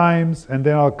ancient times, and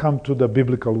then I'll come to the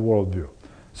biblical worldview.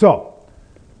 So,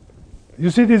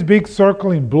 you see this big circle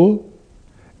in blue?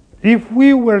 If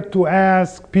we were to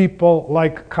ask people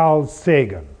like Carl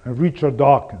Sagan, Richard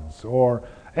Dawkins, or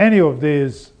any of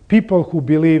these people who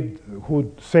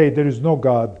say there is no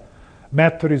God,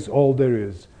 matter is all there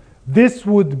is, this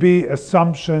would be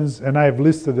assumptions, and I have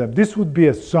listed them. This would be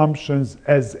assumptions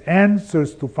as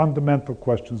answers to fundamental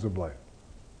questions of life.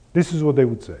 This is what they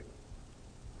would say.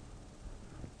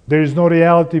 There is no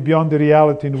reality beyond the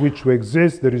reality in which we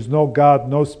exist. There is no God,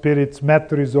 no spirits.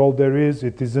 Matter is all there is.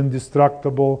 It is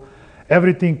indestructible.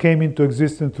 Everything came into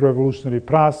existence through evolutionary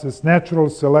process. Natural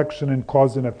selection and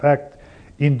cause and effect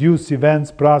induce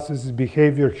events, processes,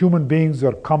 behavior. Human beings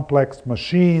are complex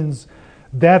machines.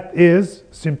 That is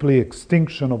simply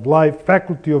extinction of life.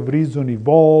 Faculty of reason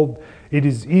evolved. It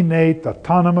is innate,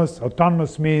 autonomous.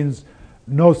 Autonomous means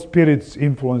no spirits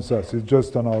influence us. It's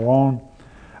just on our own.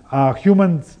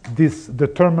 Humans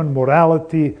determine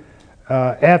morality.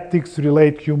 Ethics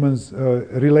relate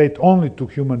only to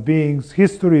human beings.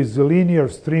 History is a linear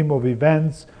stream of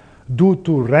events due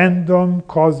to random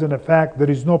cause and effect. There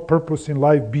is no purpose in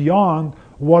life beyond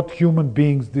what human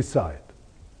beings decide.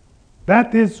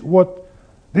 That is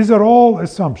these are all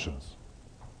assumptions.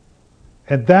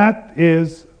 And that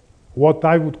is what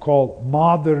I would call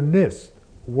modernist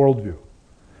worldview.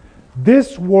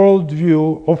 This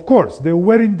worldview, of course, there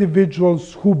were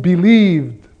individuals who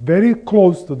believed very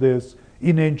close to this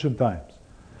in ancient times,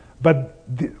 but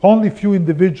only few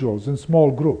individuals in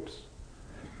small groups.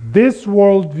 This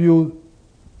worldview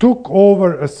took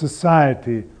over a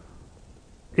society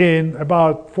in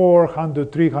about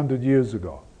 400, 300 years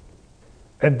ago.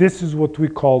 And this is what we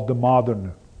call the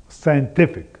modern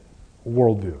scientific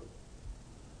worldview.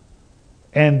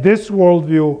 And this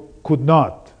worldview could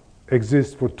not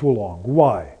exist for too long.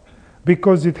 Why?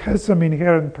 Because it has some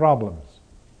inherent problems.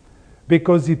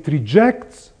 Because it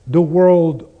rejects the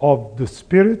world of the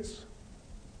spirits,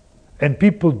 and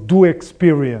people do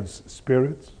experience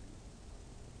spirits.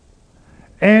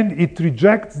 And it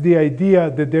rejects the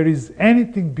idea that there is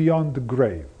anything beyond the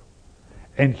grave.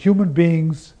 And human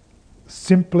beings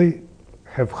simply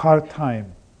have hard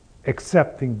time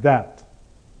accepting that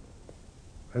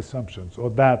assumptions or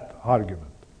that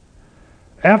argument.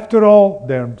 After all,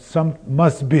 there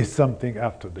must be something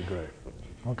after the grave.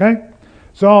 Okay?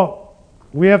 So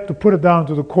we have to put it down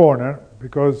to the corner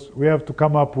because we have to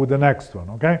come up with the next one.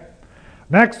 Okay?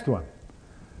 Next one.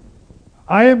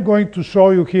 I am going to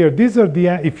show you here. These are the.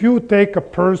 If you take a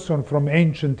person from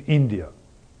ancient India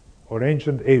or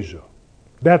ancient Asia,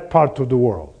 that part of the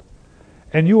world,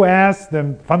 and you ask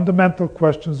them fundamental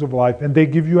questions of life, and they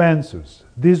give you answers.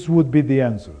 These would be the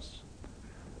answers.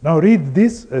 Now read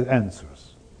these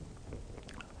answers.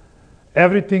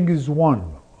 Everything is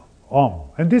one. Om.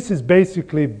 And this is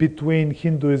basically between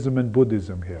Hinduism and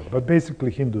Buddhism here, but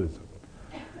basically Hinduism.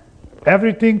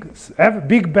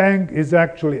 Big Bang is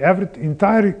actually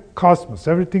entire cosmos.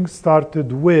 Everything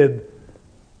started with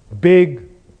big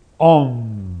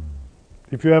Om.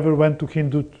 If you ever went to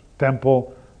Hindu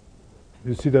temple,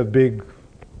 you see that big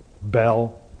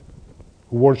bell.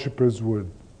 Worshippers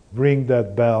would ring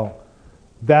that bell.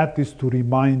 That is to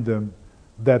remind them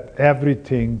that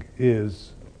everything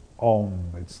is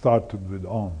Om. It started with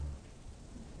Om.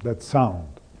 That sound.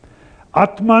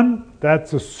 Atman,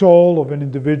 that's the soul of an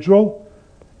individual,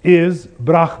 is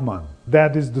Brahman.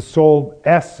 That is the soul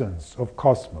essence of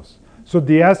cosmos. So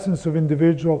the essence of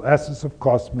individual, essence of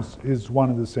cosmos is one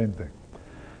and the same thing.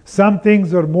 Some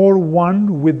things are more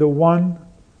one with the one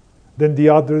than the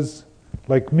others,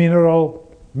 like mineral.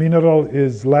 Mineral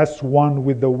is less one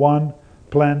with the one.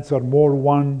 Plants are more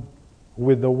one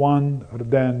with the one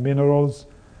than minerals.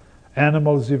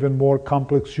 Animals even more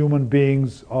complex. Human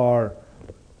beings are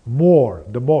more,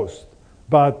 the most.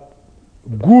 But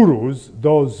gurus,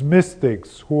 those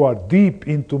mystics who are deep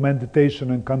into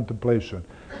meditation and contemplation,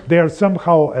 they are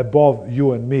somehow above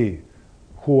you and me,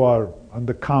 who are on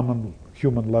the common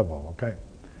human level, okay?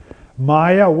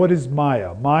 Maya, what is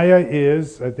Maya? Maya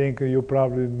is, I think you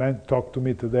probably talked to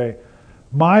me today,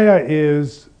 Maya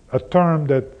is a term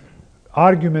that,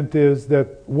 argument is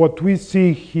that what we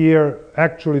see here,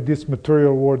 actually this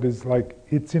material world is like,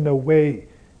 it's in a way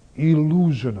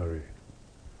illusionary.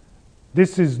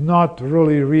 This is not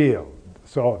really real.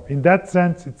 So in that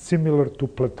sense, it's similar to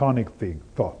Platonic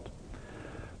thought.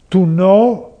 To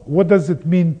know, what does it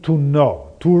mean to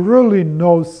know? To really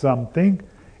know something,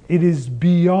 it is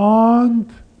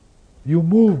beyond, you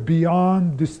move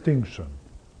beyond distinction.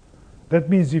 That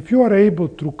means if you are able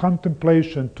through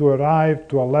contemplation to arrive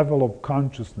to a level of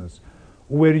consciousness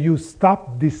where you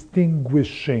stop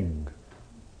distinguishing,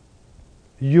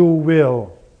 you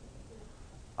will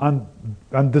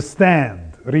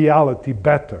understand reality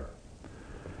better.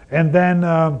 And then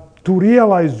to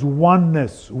realize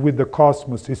oneness with the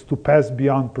cosmos is to pass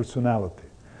beyond personality.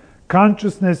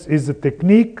 Consciousness is a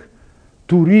technique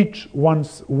to reach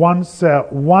oneness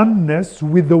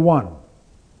with the one.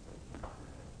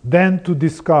 Then to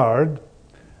discard.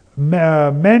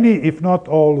 Many, if not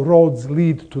all, roads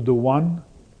lead to the one.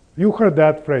 You heard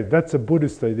that phrase. That's a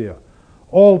Buddhist idea.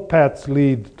 All paths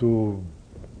lead to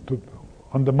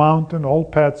on the mountain, all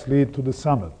paths lead to the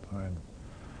summit.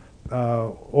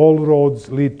 All roads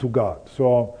lead to God.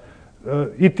 So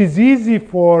it is easy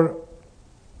for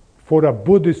a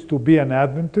Buddhist to be an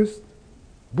Adventist.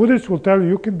 Buddhists will tell you,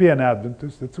 you can be an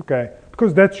Adventist, it's okay,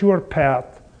 because that's your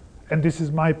path, and this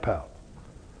is my path.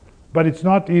 But it's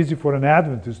not easy for an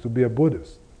Adventist to be a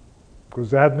Buddhist,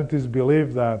 because Adventists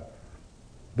believe that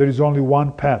there is only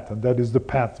one path, and that is the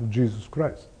path of Jesus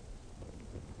Christ.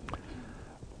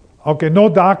 Okay, no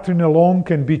doctrine alone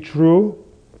can be true.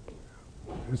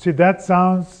 You see, that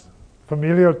sounds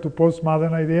familiar to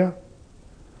postmodern idea.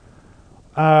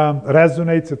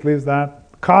 Resonates, at least that.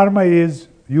 Karma is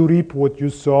you reap what you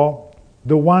sow.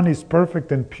 The one is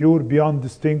perfect and pure beyond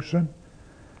distinction.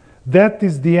 That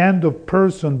is the end of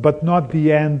person, but not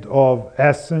the end of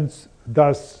essence.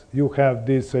 Thus, you have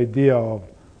this idea of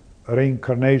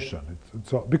reincarnation.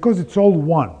 Because it's all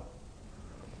one.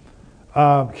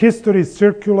 History is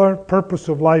circular. Purpose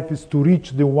of life is to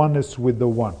reach the oneness with the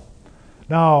one.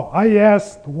 Now, I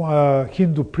asked a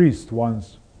Hindu priest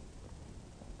once,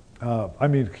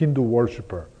 Hindu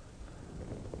worshipper,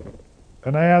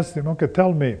 and I asked him, okay,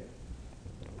 tell me,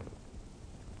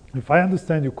 if I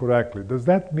understand you correctly, does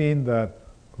that mean that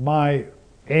my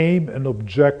aim and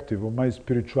objective of my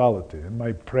spirituality and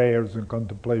my prayers and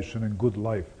contemplation and good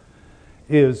life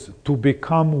is to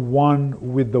become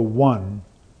one with the one,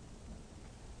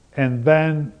 and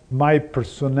then my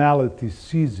personality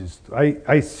ceases?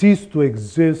 I cease to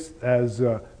exist as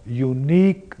a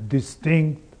unique,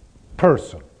 distinct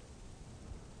person.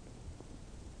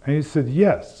 And he said,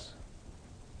 yes.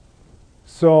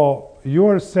 So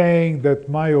you're saying that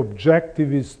my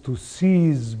objective is to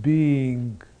cease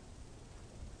being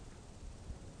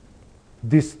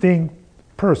distinct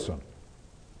person.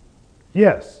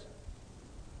 Yes.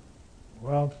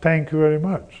 Well, thank you very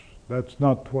much. That's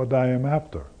not what I am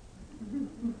after.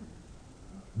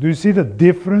 Do you see the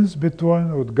difference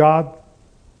between what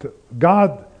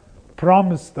God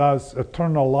promised us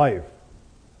eternal life,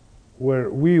 where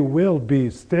we will be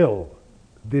still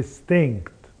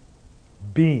distinct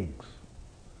beings.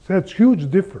 So that's huge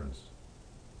difference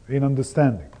in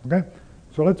understanding. Okay?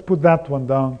 So let's put that one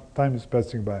down. Time is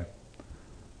passing by.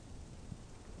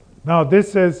 Now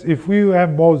this says, if we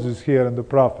have Moses here and the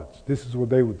prophets, this is what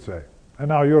they would say. And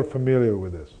now you're familiar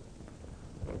with this.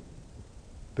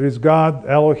 There is God,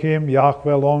 Elohim,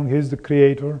 Yahweh alone. He is the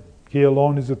creator. He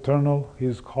alone is eternal. He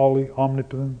is holy,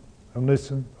 omnipotent,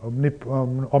 omniscient,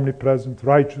 omnipresent,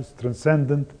 righteous,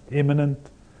 transcendent, immanent.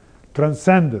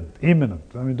 Transcendent, immanent.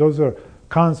 I mean, those are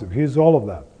concepts. He is all of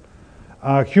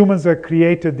that. Humans are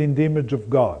created in the image of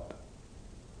God.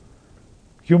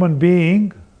 Human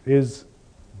being is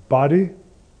body,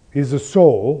 is a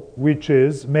soul, which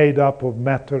is made up of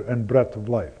matter and breath of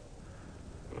life.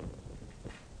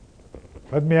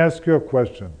 Let me ask you a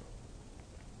question.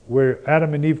 Were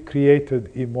Adam and Eve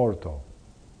created immortal?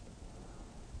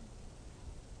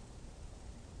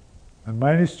 And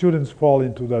many students fall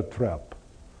into that trap.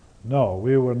 No,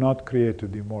 we were not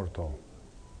created immortal.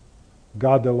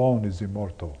 God alone is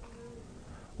immortal.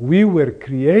 We were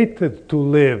created to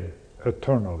live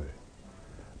eternally.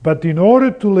 But in order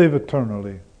to live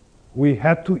eternally, we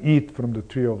had to eat from the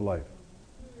tree of life.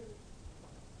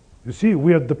 You see,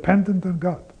 we are dependent on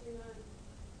God.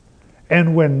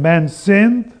 And when man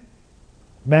sinned,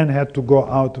 man had to go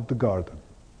out of the garden.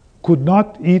 Could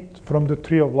not eat from the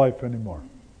tree of life anymore.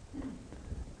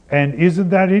 And isn't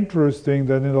that interesting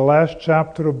that in the last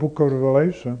chapter of Book of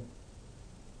Revelation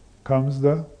comes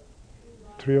the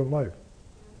tree of life?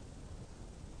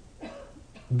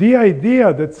 The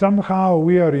idea that somehow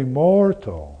we are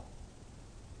immortal,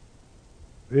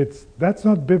 that's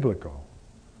not biblical.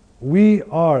 We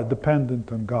are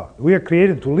dependent on God. We are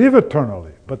created to live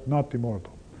eternally, but not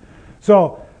immortal.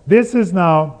 So this is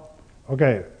now,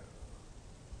 okay,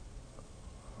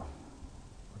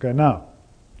 now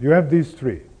you have these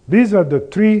three. These are the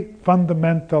three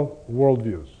fundamental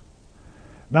worldviews.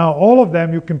 Now all of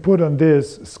them you can put on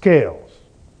these scales.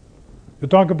 You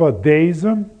talk about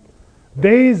deism.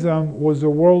 Deism was a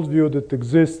worldview that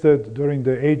existed during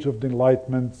the Age of the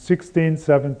Enlightenment, 16th,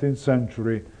 17th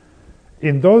century.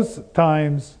 In those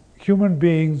times, human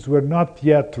beings were not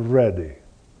yet ready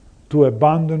to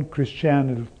abandon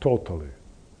Christianity totally.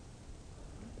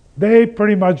 They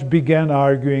pretty much began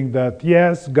arguing that,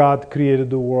 yes, God created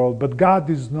the world, but God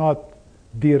is not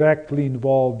directly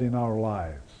involved in our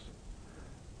lives.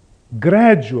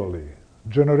 Gradually,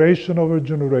 generation over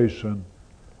generation,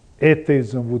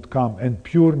 atheism would come and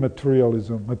pure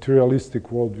materialism, materialistic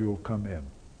worldview will come in.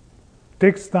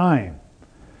 Takes time.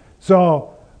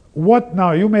 So, what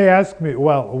now? You may ask me,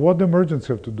 well, what does Emergence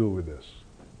have to do with this?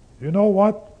 You know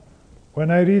what? When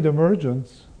I read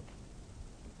Emergence,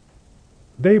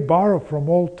 they borrow from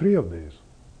all three of these.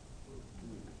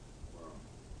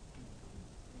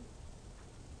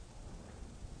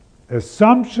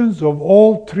 Assumptions of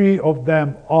all three of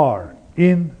them are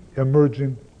in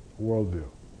emerging worldview.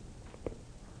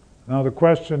 Now the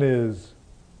question is,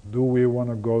 do we want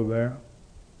to go there?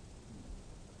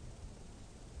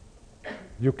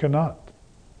 You cannot.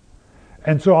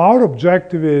 And so our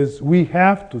objective is we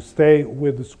have to stay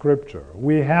with the scripture.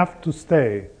 We have to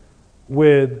stay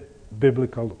with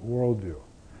biblical worldview.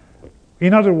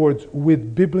 In other words,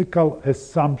 with biblical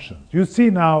assumptions. You see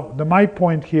now, my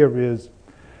point here is,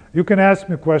 you can ask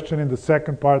me a question in the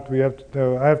second part. I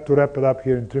have to wrap it up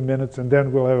here in 3 minutes, and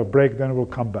then we'll have a break, then we'll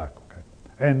come back. Okay?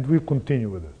 And we'll continue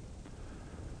with it.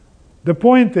 The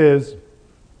point is,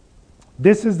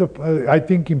 this is the, I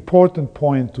think, important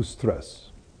point to stress.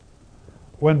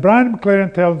 When Brian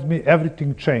McLaren tells me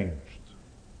everything changed,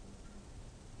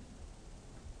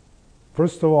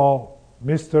 first of all,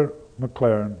 Mr.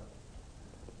 McLaren,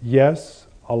 yes,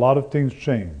 a lot of things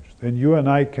changed. And you and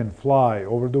I can fly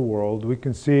over the world. We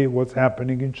can see what's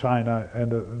happening in China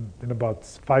and in about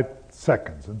 5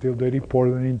 seconds until they report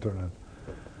on the internet.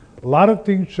 A lot of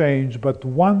things changed, but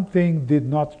one thing did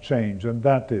not change, and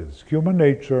that is human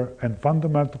nature and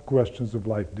fundamental questions of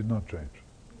life did not change.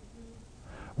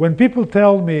 When people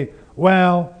tell me,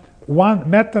 well, one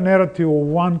meta-narrative of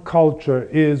one culture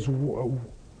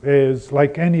is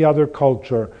like any other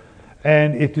culture,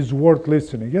 and it is worth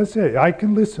listening. Yes, I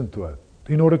can listen to it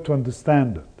in order to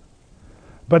understand it.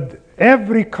 But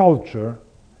every culture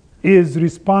is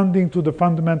responding to the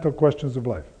fundamental questions of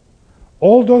life.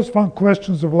 All those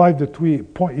questions of life that we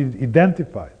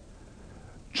identified.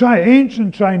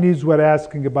 Ancient Chinese were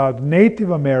asking about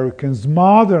Native Americans,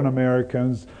 modern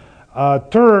Americans,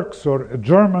 Turks or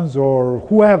Germans or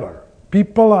whoever.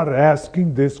 People are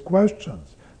asking these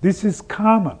questions. This is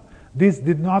common. This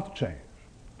did not change.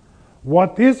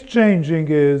 What is changing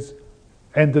is,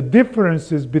 and the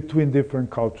differences between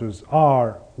different cultures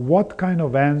are what kind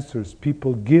of answers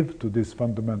people give to these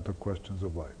fundamental questions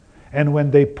of life. And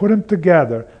when they put them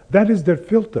together, that is their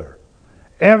filter.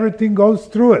 Everything goes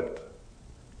through it.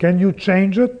 Can you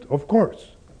change it? Of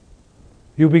course.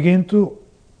 You begin to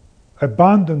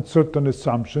abandon certain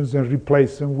assumptions and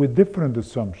replace them with different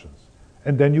assumptions.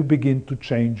 And then you begin to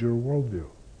change your worldview.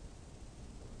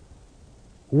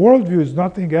 Worldview is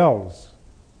nothing else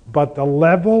but a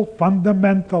level,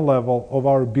 fundamental level of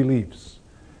our beliefs.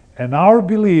 And our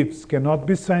beliefs cannot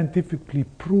be scientifically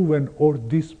proven or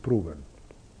disproven.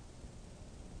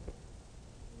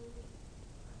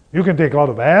 You can take a lot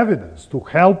of evidence to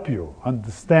help you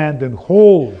understand and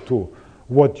hold to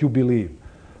what you believe.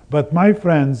 But my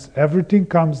friends, everything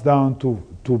comes down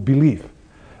to belief.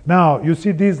 Now, you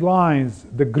see these lines,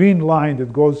 the green line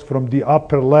that goes from the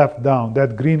upper left down,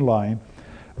 that green line,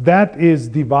 that is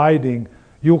dividing.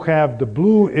 You have the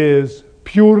blue is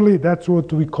purely, that's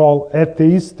what we call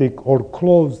atheistic or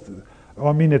closed,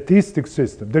 atheistic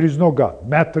system. There is no God.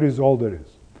 Matter is all there is.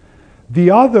 The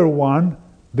other one,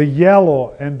 the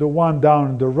yellow and the one down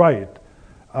on the right,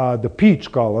 the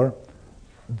peach color,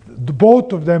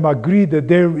 both of them agree that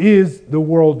there is the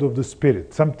world of the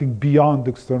spirit, something beyond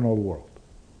the external world.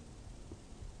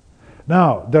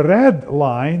 Now, the red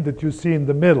line that you see in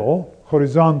the middle,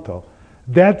 horizontal,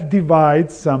 that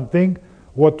divides something,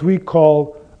 what we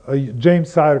call,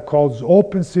 James Sire calls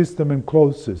open system and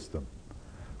closed system.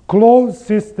 Closed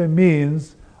system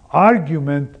means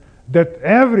argument that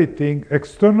everything,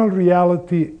 external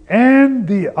reality and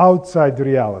the outside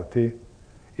reality,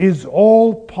 is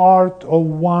all part of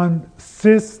one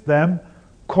system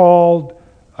called,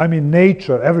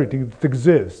 nature, everything that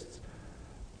exists.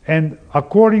 And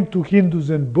according to Hindus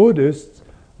and Buddhists,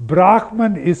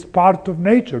 Brahman is part of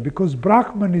nature because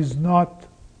Brahman is not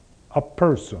a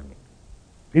person.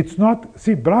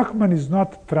 Brahman is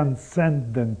not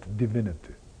transcendent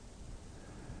divinity.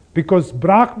 Because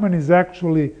Brahman is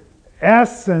actually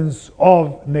essence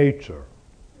of nature.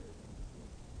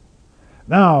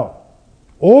 Now,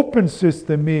 open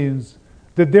system means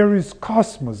that there is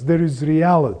cosmos, there is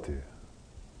reality.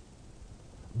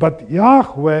 But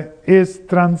Yahweh is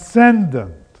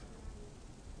transcendent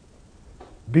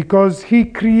because He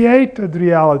created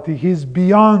reality, He's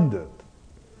beyond it.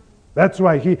 That's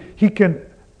why He can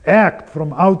act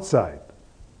from outside.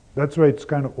 That's why it's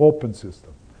kind of open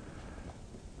system.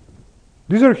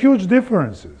 These are huge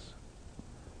differences.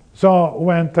 So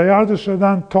when Teilhard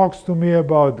Chardin talks to me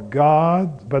about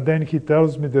God, but then he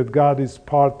tells me that God is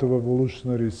part of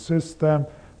evolutionary system,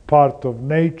 part of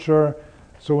nature.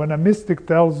 So when a mystic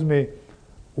tells me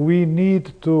we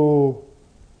need to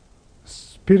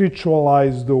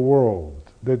spiritualize the world,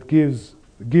 that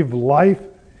give life,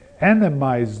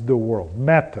 animize the world,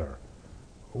 matter.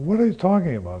 What are you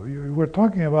talking about? We're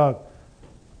talking about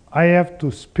I have to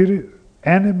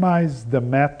animize the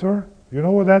matter. You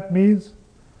know what that means?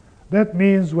 That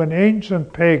means when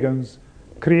ancient pagans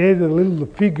created little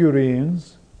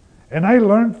figurines, and I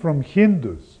learned from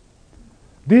Hindus,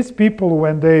 these people,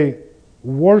 when they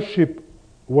worship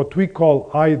what we call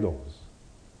idols,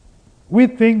 we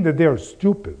think that they are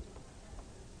stupid.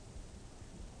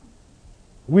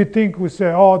 We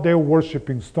say, oh, they're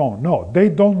worshiping stone. No, they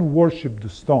don't worship the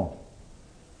stone.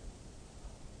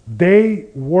 They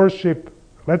worship,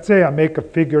 let's say I make a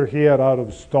figure here out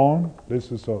of stone.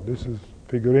 This is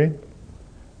figurine.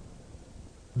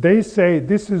 They say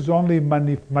this is only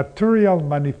material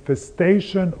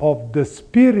manifestation of the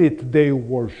spirit they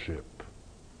worship.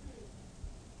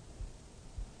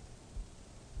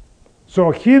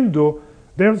 So Hindu,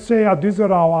 they'll say, these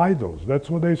are our idols. That's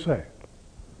what they say.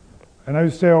 And I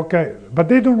would say, okay, but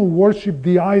they don't worship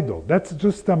the idol. That's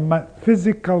just a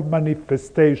physical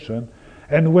manifestation.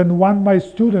 And when one of my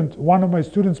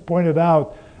students pointed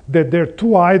out that there are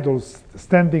two idols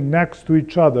standing next to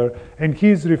each other, and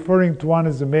he's referring to one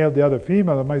as a male, the other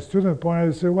female, and my student pointed out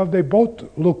and said, well, they both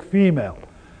look female.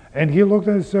 And he looked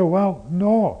at it and said, well,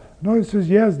 no. No, he says,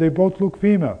 yes, they both look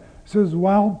female. He says,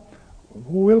 well,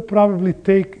 we'll probably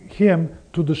take him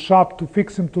to the shop to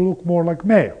fix him to look more like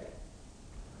male.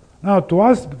 Now, to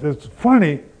us, it's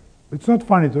funny. It's not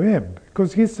funny to him,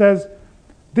 because he says,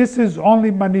 this is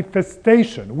only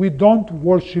manifestation. We don't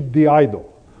worship the idol.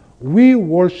 We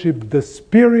worship the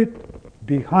spirit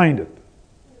behind it.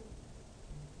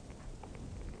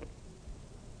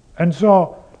 And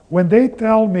so, when they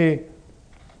tell me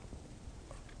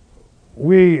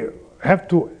we have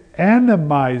to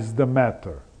animize the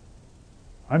matter,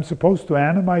 I'm supposed to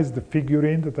animize the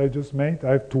figurine that I just made?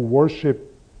 I have to worship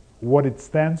what it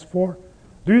stands for?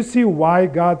 Do you see why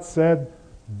God said,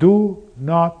 do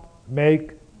not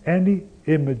make any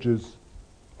images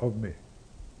of me?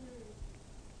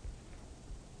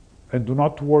 And do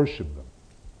not worship them.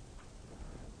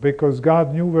 Because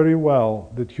God knew very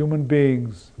well that human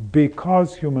beings,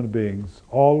 because human beings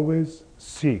always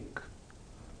seek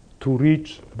to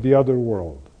reach the other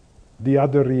world, the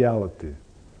other reality,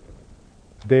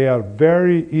 they are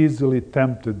very easily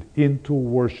tempted into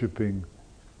worshiping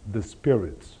the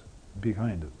spirits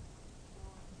behind it.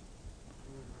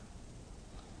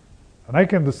 And I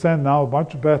can understand now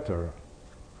much better,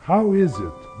 how is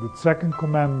it that second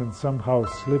commandment somehow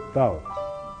slipped out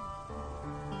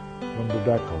from the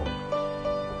Decalogue?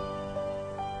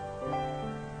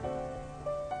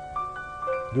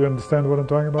 Do you understand what I'm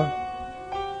talking about?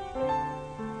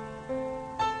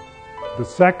 The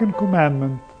second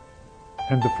commandment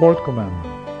and the fourth commandment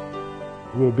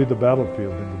will be the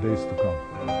battlefield in the days to come.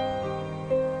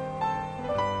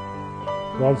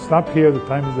 So I'll stop here, the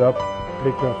time is up,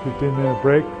 take a 15-minute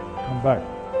break, come back,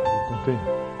 we'll continue.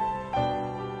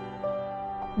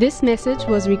 This message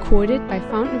was recorded by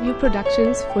Fountain View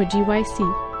Productions for GYC.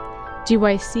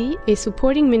 GYC, a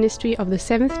supporting ministry of the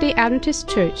Seventh-day Adventist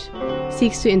Church,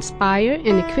 seeks to inspire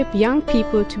and equip young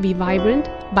people to be vibrant,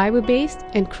 Bible-based,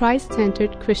 and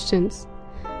Christ-centered Christians.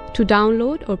 To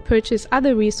download or purchase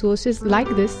other resources like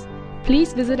this,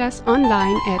 please visit us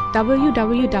online at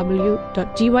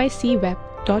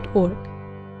www.gycweb.org.